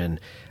interception.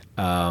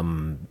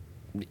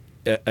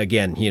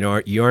 Again, you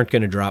aren't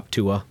going to drop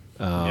Tua.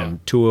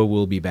 Tua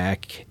will be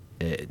back,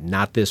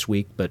 not this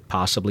week, but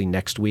possibly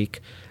next week.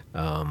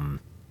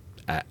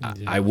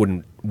 I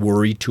wouldn't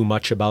worry too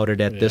much about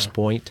it at this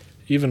point.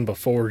 Even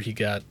before he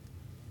got,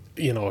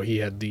 he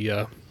had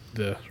the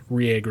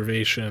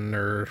re-aggravation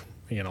or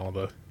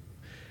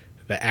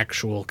the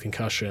actual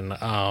concussion.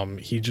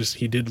 He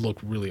did look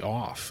really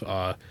off.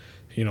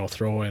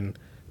 Throwing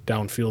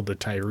downfield to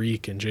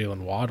Tyreek and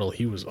Jalen Waddle,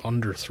 he was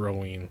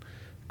underthrowing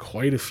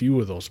quite a few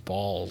of those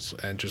balls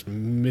and just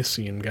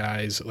missing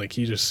guys. Like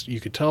you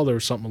could tell there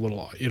was something a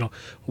little,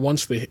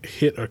 once the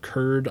hit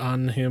occurred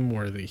on him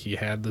where he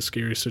had the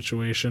scary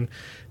situation,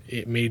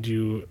 it made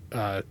you,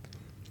 I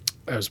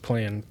was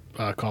playing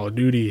Call of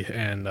Duty,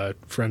 and a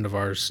friend of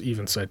ours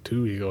even said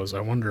too, he goes, I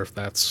wonder if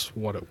that's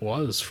what it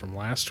was from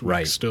last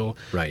week still.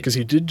 Right. Because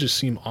he did just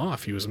seem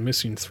off. He was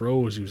missing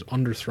throws. He was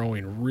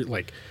underthrowing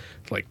like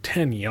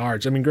 10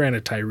 yards.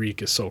 Granted,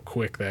 Tyreek is so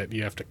quick that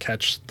you have to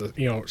catch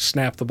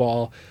snap the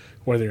ball,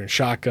 whether you're in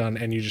shotgun,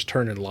 and you just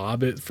turn and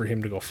lob it for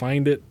him to go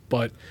find it.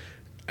 But,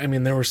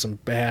 there were some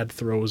bad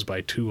throws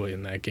by Tua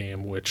in that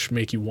game, which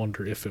make you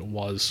wonder if it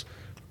was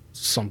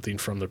something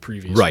from the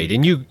previous week.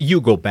 And you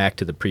go back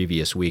to the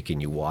previous week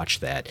and you watch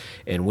that,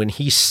 and when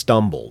he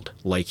stumbled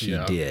like he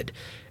did,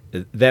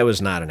 that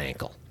was not an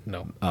ankle.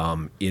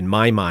 No. In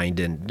my mind,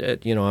 and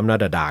I'm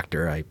not a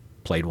doctor. I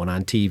played one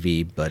on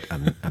TV, but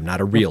I'm not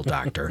a real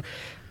doctor.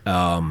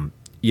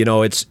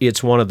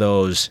 It's one of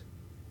those.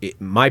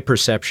 My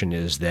perception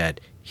is that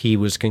he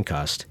was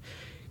concussed.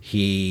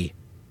 He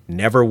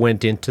never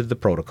went into the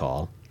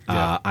protocol.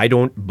 I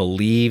don't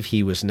believe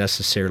he was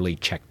necessarily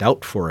checked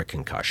out for a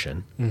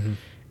concussion.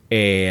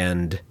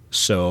 And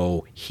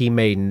so he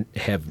may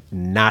have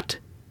not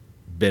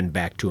been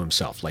back to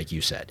himself, like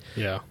you said.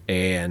 Yeah.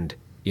 And,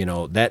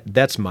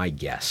 that's my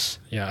guess.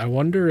 Yeah, I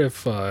wonder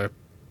if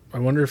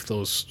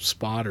those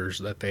spotters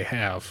that they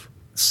have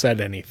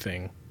said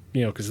anything,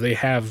 because they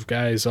have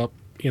guys up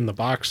in the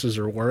boxes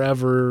or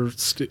wherever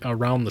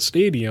around the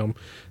stadium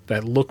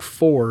that look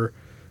for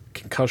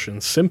concussion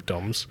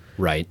symptoms.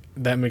 Right.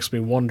 That makes me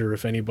wonder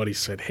if anybody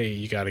said, hey,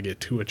 you got to get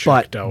Tua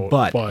checked out.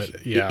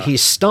 But yeah.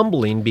 He's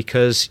stumbling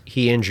because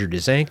he injured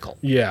his ankle.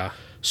 Yeah.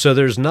 So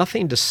there's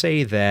nothing to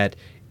say that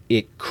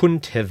it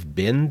couldn't have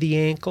been the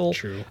ankle.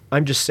 True.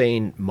 I'm just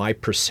saying my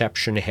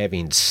perception,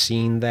 having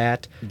seen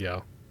that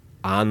Yeah.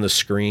 on the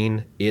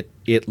screen, it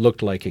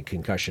looked like a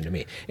concussion to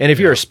me. And if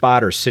you're a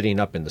spotter sitting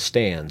up in the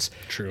stands,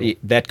 True.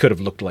 that could have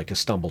looked like a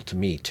stumble to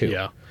me too.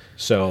 Yeah.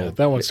 So Yeah,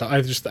 that one's.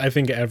 I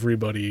think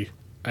everybody.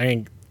 I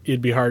think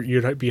it'd be hard.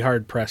 You'd be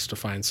hard pressed to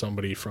find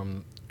somebody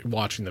from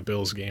watching the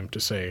Bills game to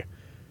say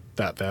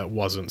that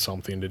wasn't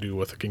something to do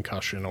with a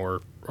concussion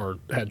or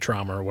head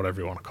trauma or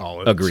whatever you want to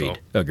call it. Agreed.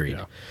 So, Agreed.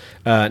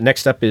 yeah.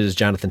 Next up is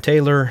Jonathan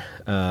Taylor.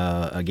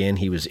 Again,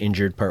 he was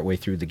injured partway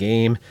through the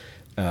game.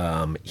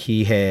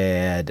 He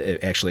had,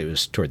 actually, it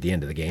was toward the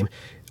end of the game.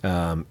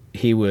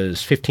 He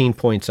was 15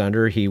 points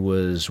under. He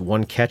was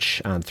 1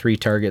 catch on 3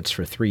 targets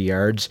for 3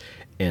 yards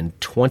and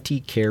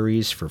 20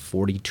 carries for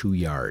 42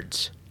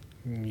 yards.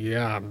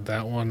 Yeah,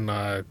 that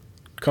one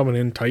coming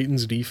in,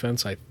 Titans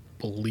defense, I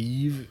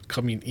believe,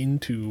 coming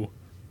into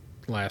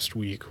last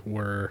week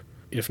were,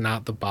 if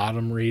not the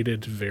bottom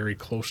rated, very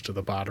close to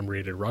the bottom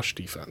rated rush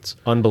defense.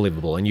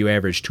 Unbelievable. And you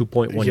averaged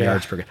 2.1 Yeah.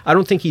 yards per carry. I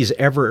don't think he's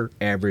ever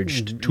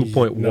averaged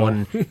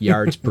 2.1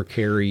 yards per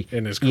carry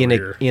In his in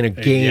career. a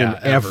game Yeah,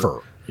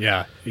 ever.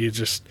 Yeah, you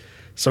just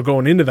so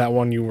going into that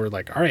one, you were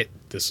like, all right,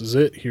 this is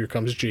it. Here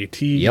comes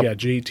JT. Yep. You got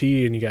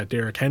JT, and you got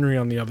Derrick Henry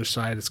on the other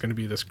side. It's going to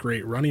be this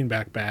great running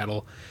back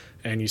battle.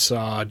 And you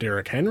saw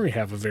Derrick Henry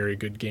have a very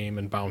good game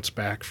and bounce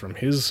back from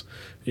his,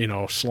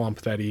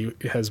 slump that he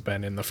has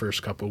been in the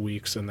first couple of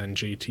weeks, and then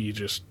JT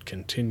just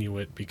continue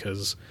it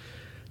because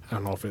I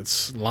don't know if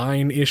it's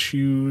line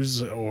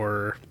issues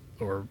or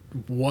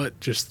what,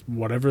 just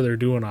whatever they're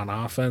doing on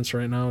offense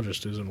right now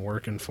just isn't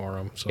working for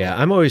him. So Yeah,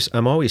 I'm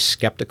always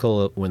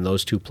skeptical when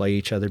those two play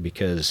each other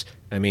because,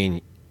 I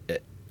mean,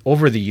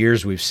 over the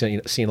years we've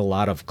seen a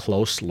lot of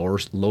close,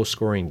 low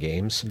scoring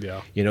games.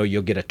 Yeah.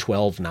 You'll get a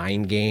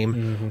 12-9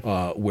 game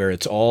where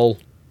it's all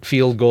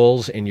field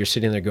goals, and you're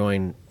sitting there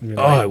going,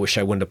 I wish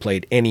I wouldn't have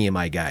played any of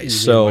my guys.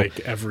 So like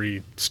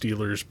every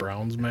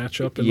Steelers-Browns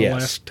matchup in the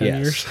last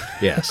 10 years.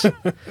 Yes.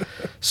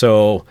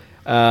 So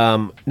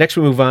next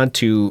we move on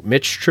to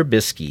Mitch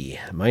Trubisky,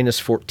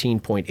 minus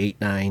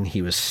 14.89.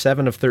 He was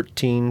 7 of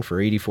 13 for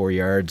 84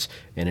 yards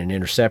and an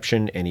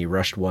interception, and he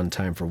rushed 1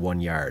 time for 1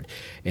 yard.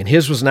 And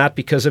his was not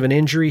because of an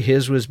injury.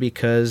 His was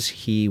because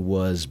he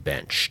was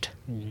benched.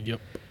 Yep.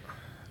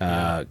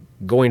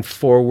 Going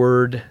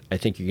forward, I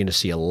think you're going to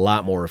see a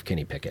lot more of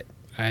Kenny Pickett.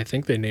 I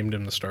think they named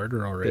him the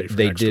starter already. For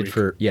They next did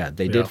week.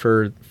 did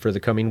for the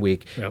coming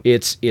week. Yep.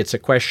 It's a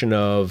question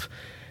of,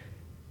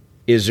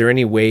 is there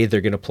any way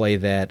they're going to play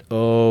that?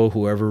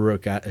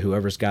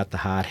 Whoever's got the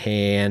hot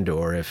hand,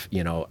 or if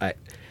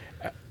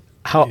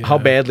how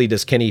badly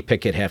does Kenny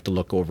Pickett have to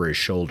look over his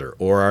shoulder,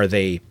 or are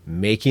they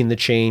making the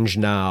change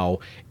now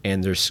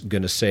and they're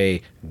going to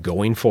say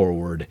going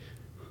forward,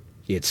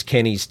 it's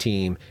Kenny's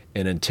team,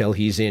 and until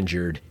he's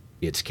injured,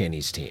 it's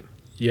Kenny's team.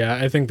 Yeah,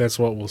 I think that's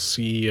what we'll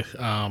see.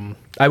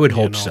 I would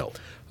hope so.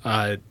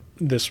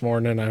 This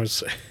morning I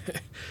was,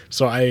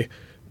 so I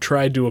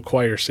tried to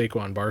acquire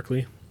Saquon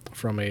Barkley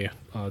from a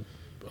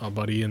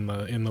buddy in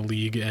the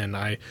league, and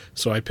I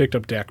picked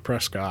up Dak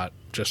Prescott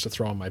just to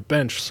throw on my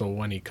bench. So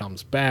when he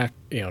comes back,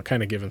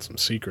 kind of giving some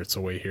secrets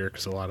away here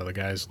because a lot of the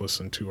guys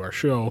listen to our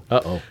show.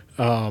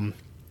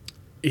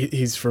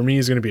 He's for me,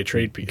 he's going to be a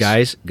trade piece.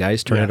 Guys,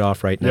 turn it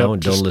off right now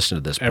and don't just listen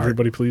to this part.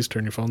 Everybody, please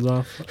turn your phones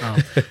off.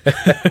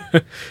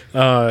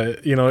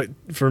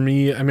 For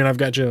me, I mean, I've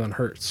got Jalen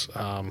Hurts,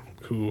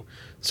 who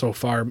so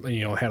far,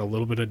 had a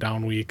little bit of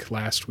down week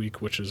last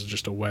week, which is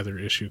just a weather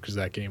issue because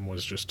that game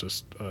was just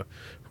a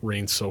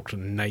rain-soaked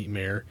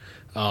nightmare.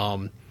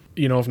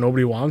 If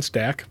nobody wants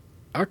Dak,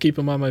 I'll keep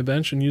him on my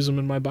bench and use him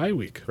in my bye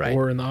week. Right.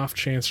 Or in the off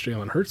chance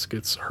Jalen Hurts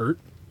gets hurt.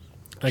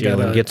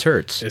 Jalen gets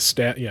hurt.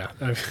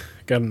 I've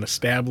got an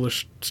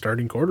established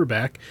starting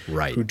quarterback,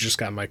 Right. who just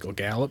got Michael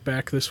Gallup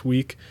back this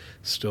week.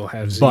 Still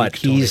have Zeke, But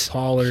Tony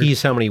Pollard.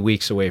 he's how many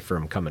weeks away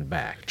from coming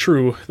back?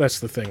 True. That's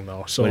the thing,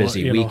 though. So What is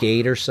he, week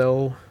 8 or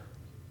so?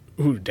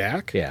 Who,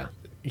 Dak? Yeah.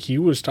 He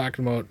was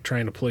talking about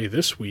trying to play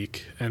this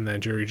week, and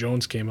then Jerry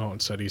Jones came out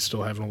and said he's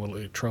still having a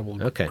little trouble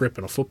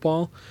gripping a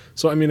football.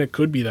 So, I mean, it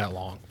could be that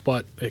long,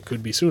 but it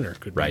could be sooner. It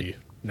could be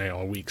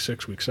week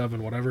 6, week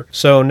 7, whatever.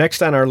 So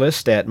next on our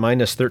list at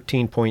minus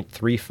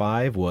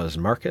 13.35 was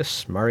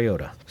Marcus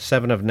Mariota.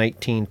 7 of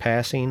 19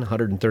 passing,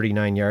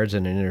 139 yards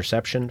and an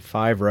interception,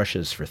 5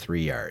 rushes for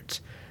 3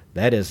 yards.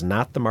 That is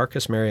not the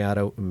Marcus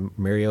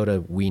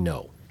Mariota we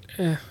know.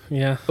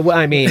 Yeah. Well,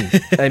 I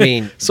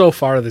mean, so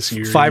far this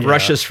year, 5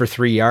 rushes for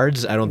 3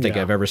 yards. I don't think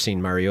Yeah. I've ever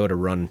seen Mariota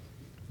run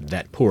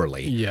that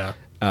poorly. Yeah.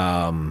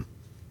 And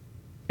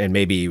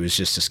maybe he was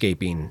just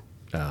escaping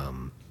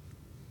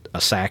a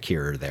sack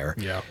here or there.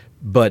 Yeah.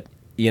 But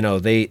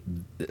they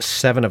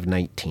 7 of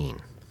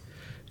 19.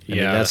 I mean,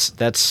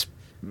 that's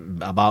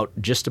about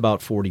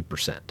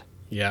 40%.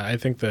 Yeah, I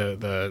think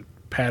the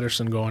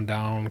Patterson going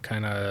down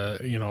kind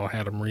of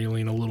had him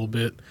reeling a little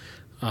bit.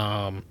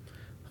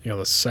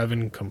 The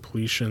 7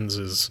 completions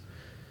is,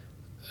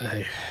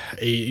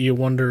 you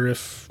wonder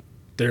if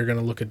they're going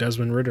to look at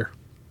Desmond Ridder.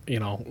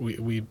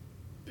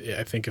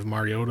 I think if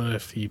Mariota,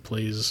 if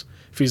he's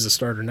the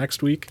starter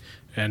next week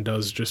and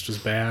does just as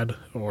bad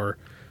or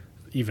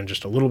even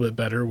just a little bit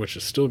better, which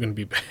is still going to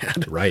be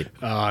bad. Right.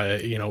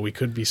 We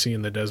could be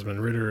seeing the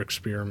Desmond Ridder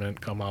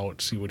experiment come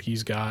out, see what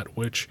he's got,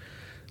 which,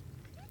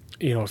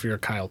 if you're a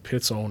Kyle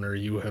Pitts owner,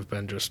 you have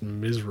been just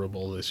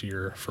miserable this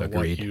year for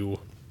Agreed.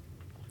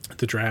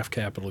 the draft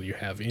capital you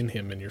have in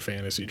him in your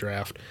fantasy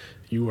draft.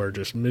 You are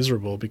just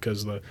miserable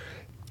because the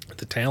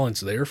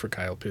talent's there for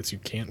Kyle Pitts. You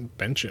can't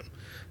bench him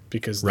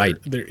because Right.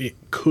 it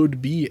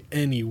could be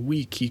any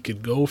week he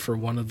could go for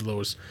one of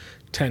those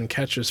 10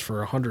 catches for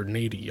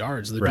 180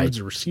 yards. The Right. dude's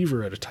a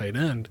receiver at a tight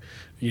end,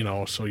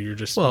 so you're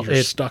just Well,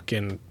 you're stuck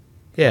in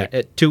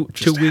Yeah, two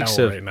just weeks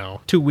hell of right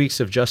now. 2 weeks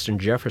of Justin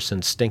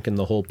Jefferson stinking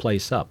the whole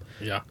place up.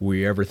 Yeah. Were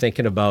you ever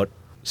thinking about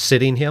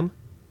sitting him?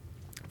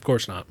 Of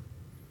course not.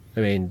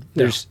 I mean,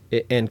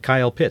 and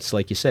Kyle Pitts,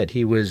 like you said,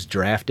 he was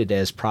drafted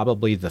as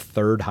probably the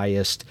third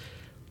highest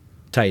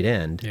tight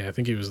end. Yeah, I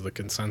think he was the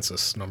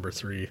consensus number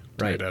 3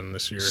 tight end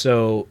this year.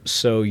 So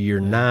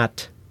you're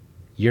not.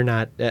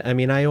 I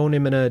mean, I own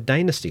him in a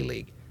dynasty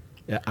league.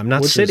 I'm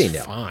not Which sitting is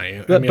him.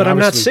 fine. But I'm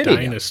not obviously sitting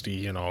him.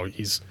 Dynasty,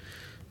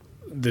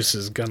 this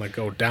is gonna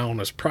go down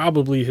as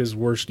probably his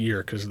worst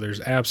year because there's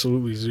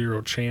absolutely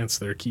zero chance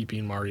they're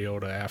keeping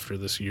Mariota after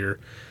this year.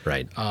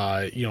 Right.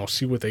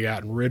 See what they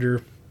got in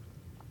Ritter.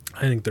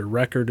 I think their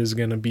record is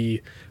going to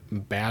be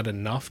bad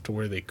enough to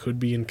where they could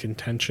be in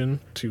contention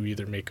to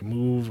either make a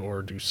move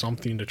or do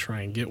something to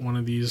try and get one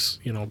of these,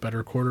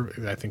 better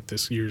quarterbacks. I think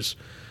this year's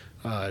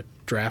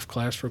draft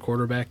class for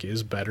quarterback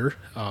is better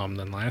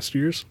than last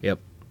year's. Yep.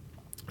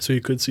 So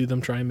you could see them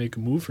try and make a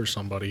move for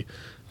somebody.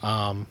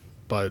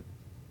 But,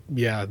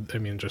 yeah, I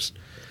mean,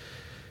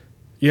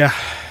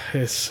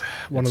 it's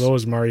one of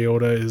those.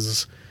 Mariota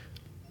is,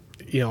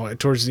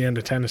 towards the end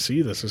of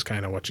Tennessee, this is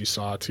kind of what you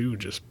saw, too,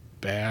 just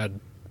bad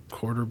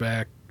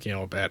quarterback,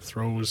 bad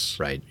throws.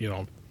 Right.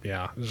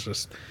 It's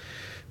just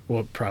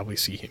we'll probably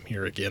see him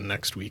here again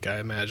next week, I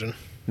imagine.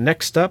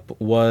 Next up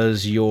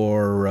was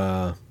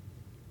your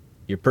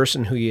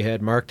person who you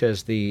had marked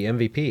as the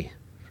MVP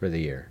for the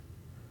year,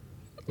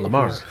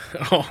 Lamar.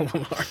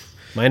 Lamar.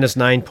 Minus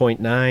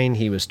 9.9.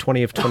 He was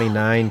 20 of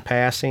 29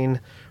 passing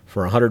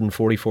for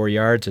 144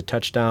 yards, a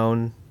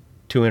touchdown,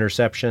 2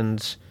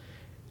 interceptions,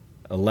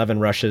 11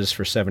 rushes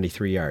for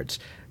 73 yards.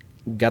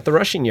 Got the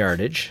rushing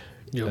yardage.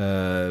 Yep.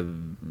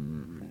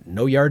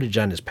 No yardage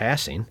on his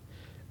passing.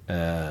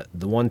 The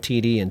 1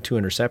 TD and 2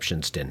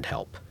 interceptions didn't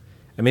help.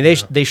 I mean,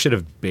 they should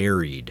have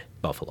buried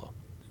Buffalo.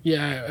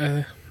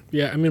 Yeah.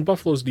 I mean,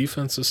 Buffalo's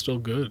defense is still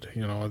good.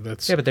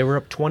 That's Yeah, but they were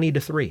up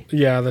 20-3.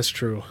 Yeah, that's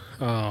true.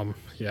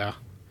 Yeah,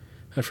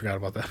 I forgot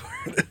about that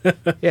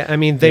part. Yeah, I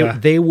mean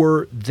they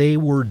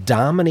were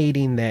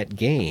dominating that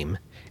game,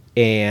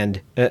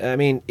 and I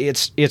mean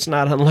it's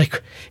not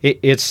unlike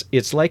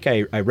it's like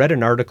I read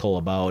an article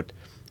about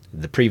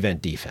the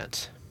prevent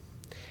defense,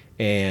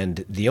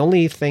 and the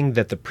only thing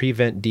that the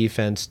prevent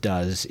defense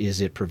does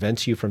is it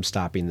prevents you from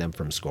stopping them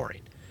from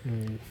scoring.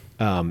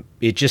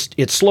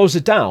 It slows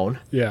it down.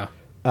 Yeah.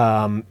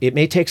 It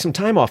may take some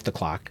time off the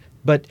clock,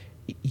 but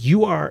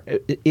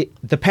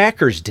the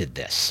Packers did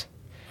this.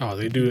 Oh,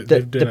 they do it.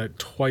 They've done it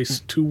twice,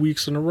 2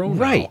 weeks in a row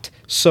now. Right.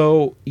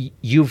 So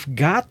you've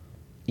got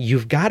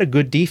a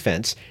good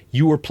defense.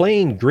 You were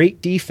playing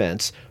great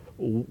defense.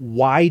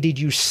 Why did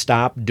you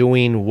stop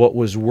doing what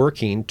was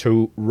working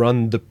to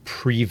run the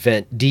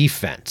prevent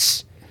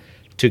defense?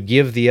 To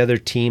give the other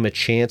team a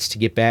chance to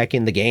get back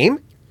in the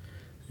game?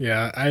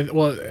 Yeah,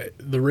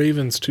 the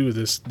Ravens too.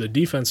 The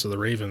defense of the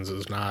Ravens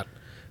is not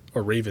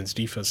a Ravens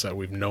defense that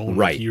we've known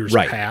years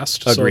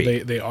past. Agreed.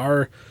 So they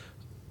are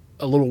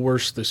a little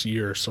worse this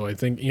year. So I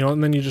think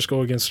and then you just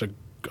go against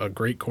a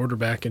great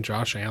quarterback in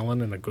Josh Allen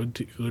and a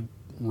good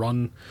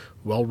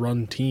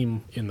well-run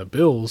team in the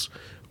Bills,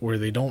 where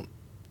they don't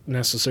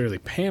necessarily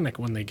panic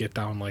when they get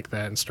down like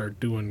that and start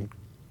doing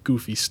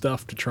goofy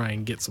stuff to try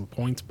and get some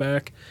points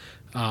back.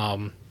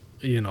 So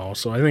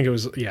I think it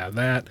was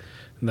that.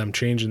 Them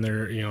changing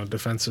their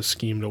defensive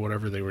scheme to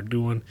whatever they were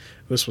doing.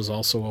 This was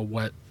also a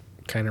wet,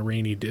 kind of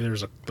rainy day.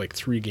 There's like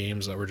 3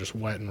 games that were just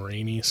wet and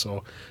rainy,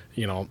 so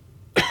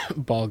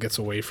ball gets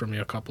away from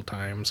you a couple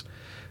times.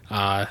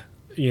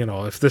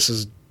 If this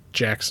is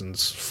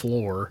Jackson's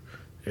floor,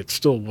 it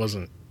still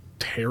wasn't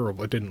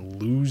terrible. It didn't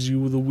lose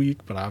you the week,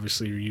 but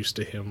obviously you're used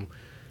to him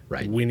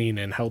winning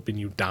and helping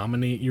you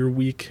dominate your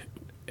week,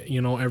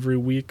 every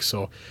week.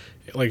 So,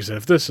 like I said,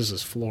 if this is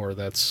his floor,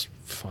 that's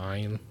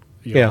fine.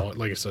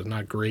 Like I said,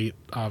 not great,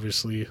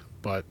 obviously,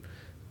 but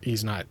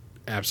he's not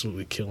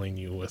absolutely killing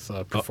you with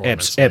a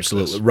performance.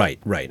 Absolutely. Like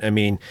this. Right. I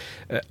mean,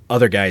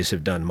 other guys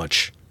have done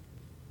much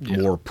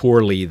more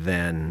poorly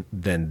than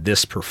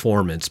this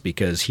performance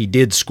because he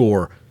did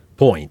score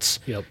points.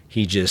 Yep.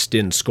 He just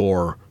didn't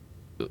score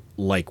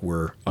like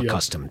we're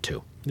accustomed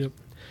to. Yep.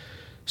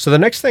 So the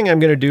next thing I'm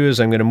going to do is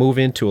I'm going to move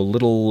into a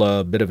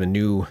little bit of a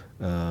new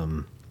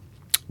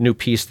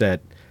piece that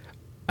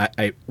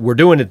we're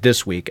doing it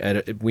this week.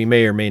 We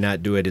may or may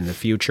not do it in the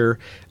future.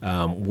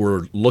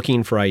 We're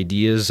looking for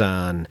ideas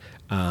on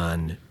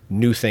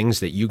new things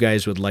that you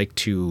guys would like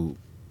to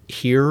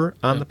here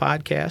on the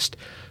podcast.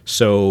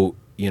 So,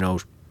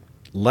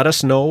 let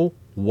us know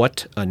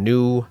what a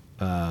new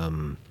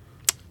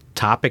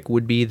topic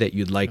would be that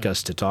you'd like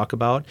us to talk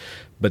about.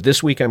 But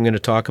this week I'm going to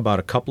talk about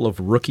a couple of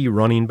rookie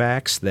running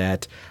backs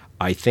that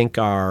I think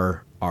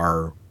are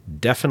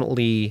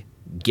definitely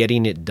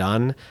getting it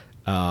done.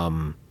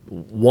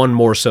 One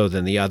more so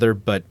than the other,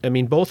 but I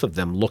mean both of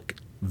them look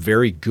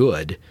very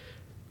good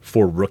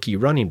for rookie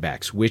running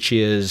backs, which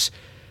is,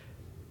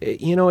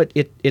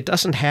 it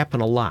doesn't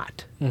happen a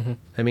lot. Mm-hmm.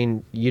 I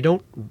mean,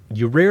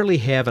 you rarely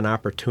have an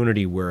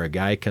opportunity where a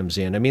guy comes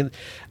in. I mean,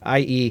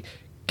 i.e.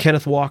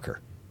 Kenneth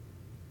Walker.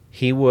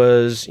 He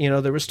was,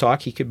 there was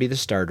talk he could be the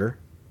starter,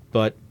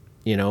 but,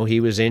 he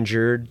was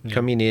injured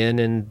coming in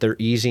and they're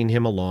easing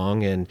him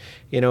along and,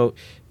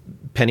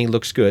 Penny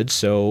looks good,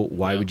 so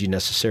why would you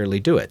necessarily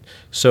do it?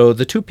 So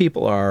the two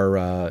people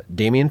are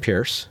Damian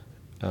Pierce,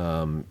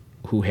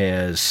 who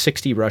has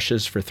 60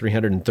 rushes for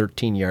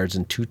 313 yards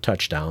and 2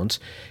 touchdowns.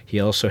 He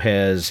also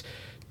has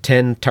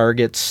 10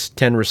 targets,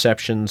 10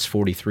 receptions,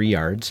 43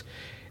 yards.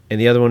 And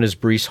the other one is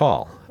Breece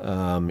Hall.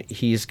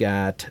 He's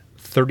got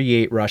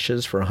 38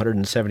 rushes for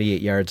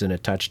 178 yards and a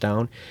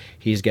touchdown.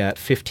 He's got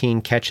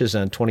 15 catches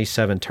on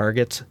 27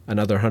 targets,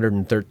 another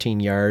 113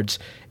 yards,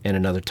 and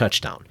another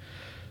touchdown.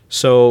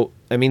 So,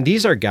 I mean,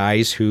 these are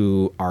guys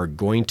who are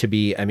going to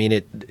be,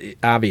 it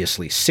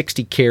obviously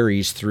 60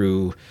 carries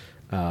through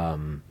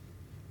 4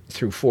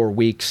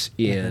 weeks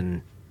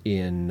in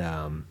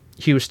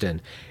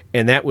Houston,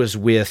 and that was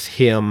with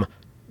him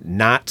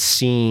not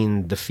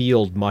seeing the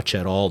field much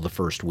at all the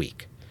first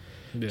week.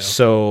 Yeah.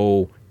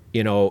 So,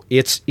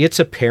 it's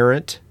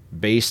apparent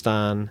based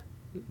on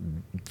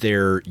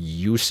their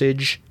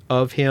usage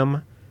of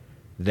him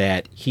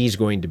that he's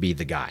going to be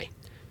the guy.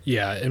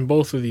 Yeah, and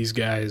both of these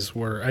guys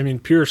were,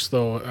 Pierce,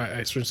 though,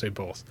 I shouldn't say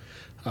both.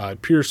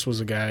 Pierce was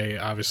a guy,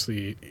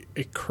 obviously,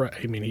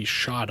 he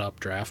shot up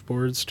draft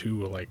boards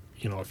too.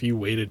 If you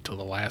waited till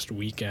the last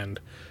weekend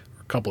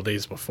or a couple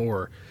days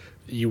before,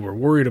 you were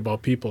worried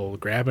about people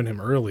grabbing him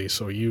early,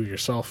 so you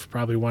yourself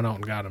probably went out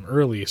and got him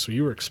early, so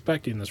you were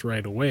expecting this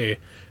right away,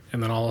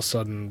 and then all of a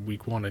sudden,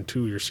 week 1 and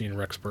 2, you're seeing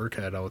Rex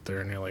Burkhead out there,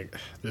 and you're like,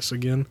 this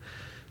again?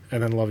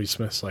 And then Lovie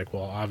Smith's like,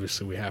 well,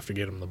 obviously we have to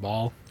get him the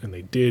ball. And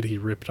they did. He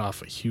ripped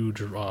off a huge,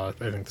 I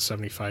think, the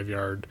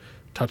 75-yard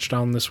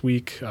touchdown this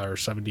week, or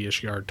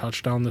 70-ish yard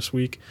touchdown this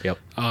week. Yep.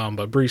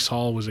 But Breece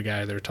Hall was a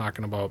guy they're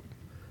talking about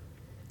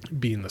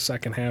being the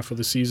second half of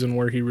the season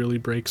where he really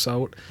breaks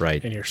out.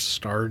 Right. And you're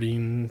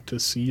starting to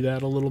see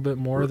that a little bit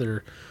more.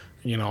 They're,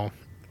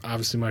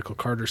 obviously Michael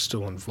Carter's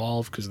still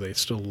involved because they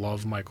still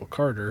love Michael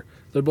Carter.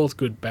 They're both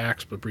good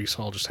backs, but Breece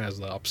Hall just has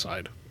the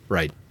upside.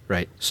 Right.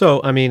 Right.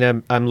 So,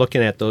 I'm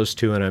looking at those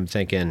two and I'm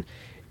thinking,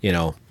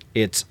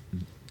 it's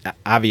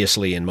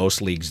obviously in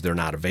most leagues they're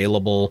not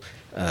available,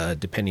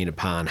 depending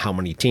upon how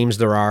many teams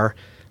there are,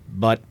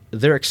 but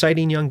they're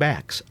exciting young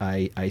backs.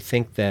 I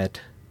think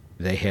that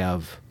they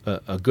have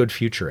a good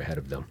future ahead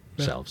of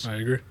themselves. Yeah, I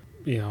agree.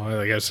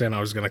 Like I was saying, I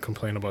was going to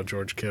complain about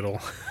George Kittle.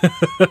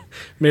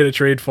 Made a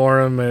trade for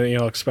him,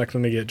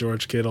 expecting to get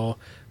George Kittle.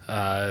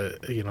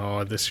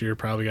 This year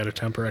probably got to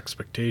temper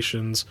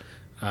expectations.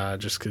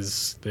 Just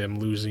because them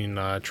losing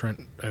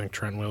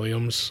Trent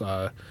Williams,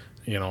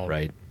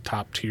 right.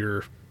 Top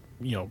tier,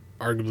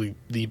 arguably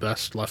the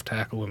best left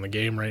tackle in the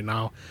game right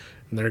now.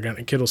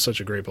 And Kittle's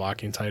such a great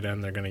blocking tight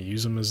end. They're going to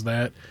use him as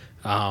that.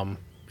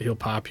 He'll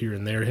pop here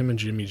and there. Him and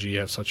Jimmy G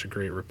have such a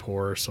great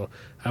rapport, so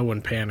I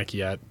wouldn't panic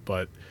yet.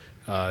 But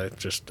I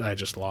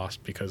just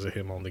lost because of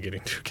him only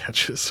getting 2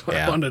 catches. So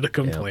I wanted to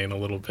complain a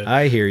little bit.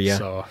 I hear you.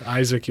 So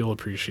Isaac, you'll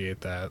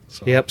appreciate that.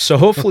 So. Yep. So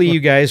hopefully you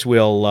guys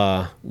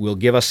will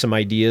give us some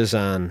ideas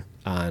on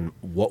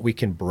what we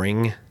can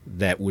bring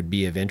that would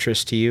be of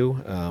interest to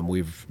you.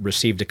 We've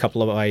received a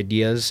couple of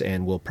ideas,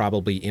 and we'll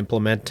probably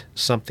implement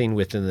something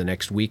within the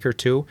next week or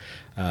two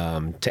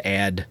to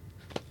add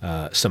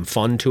some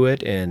fun to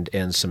it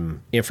and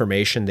some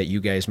information that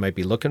you guys might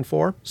be looking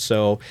for.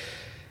 So.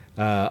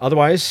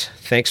 Otherwise,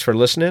 thanks for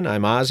listening.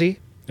 I'm Ozzy.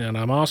 And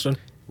I'm Austin.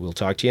 We'll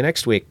talk to you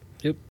next week.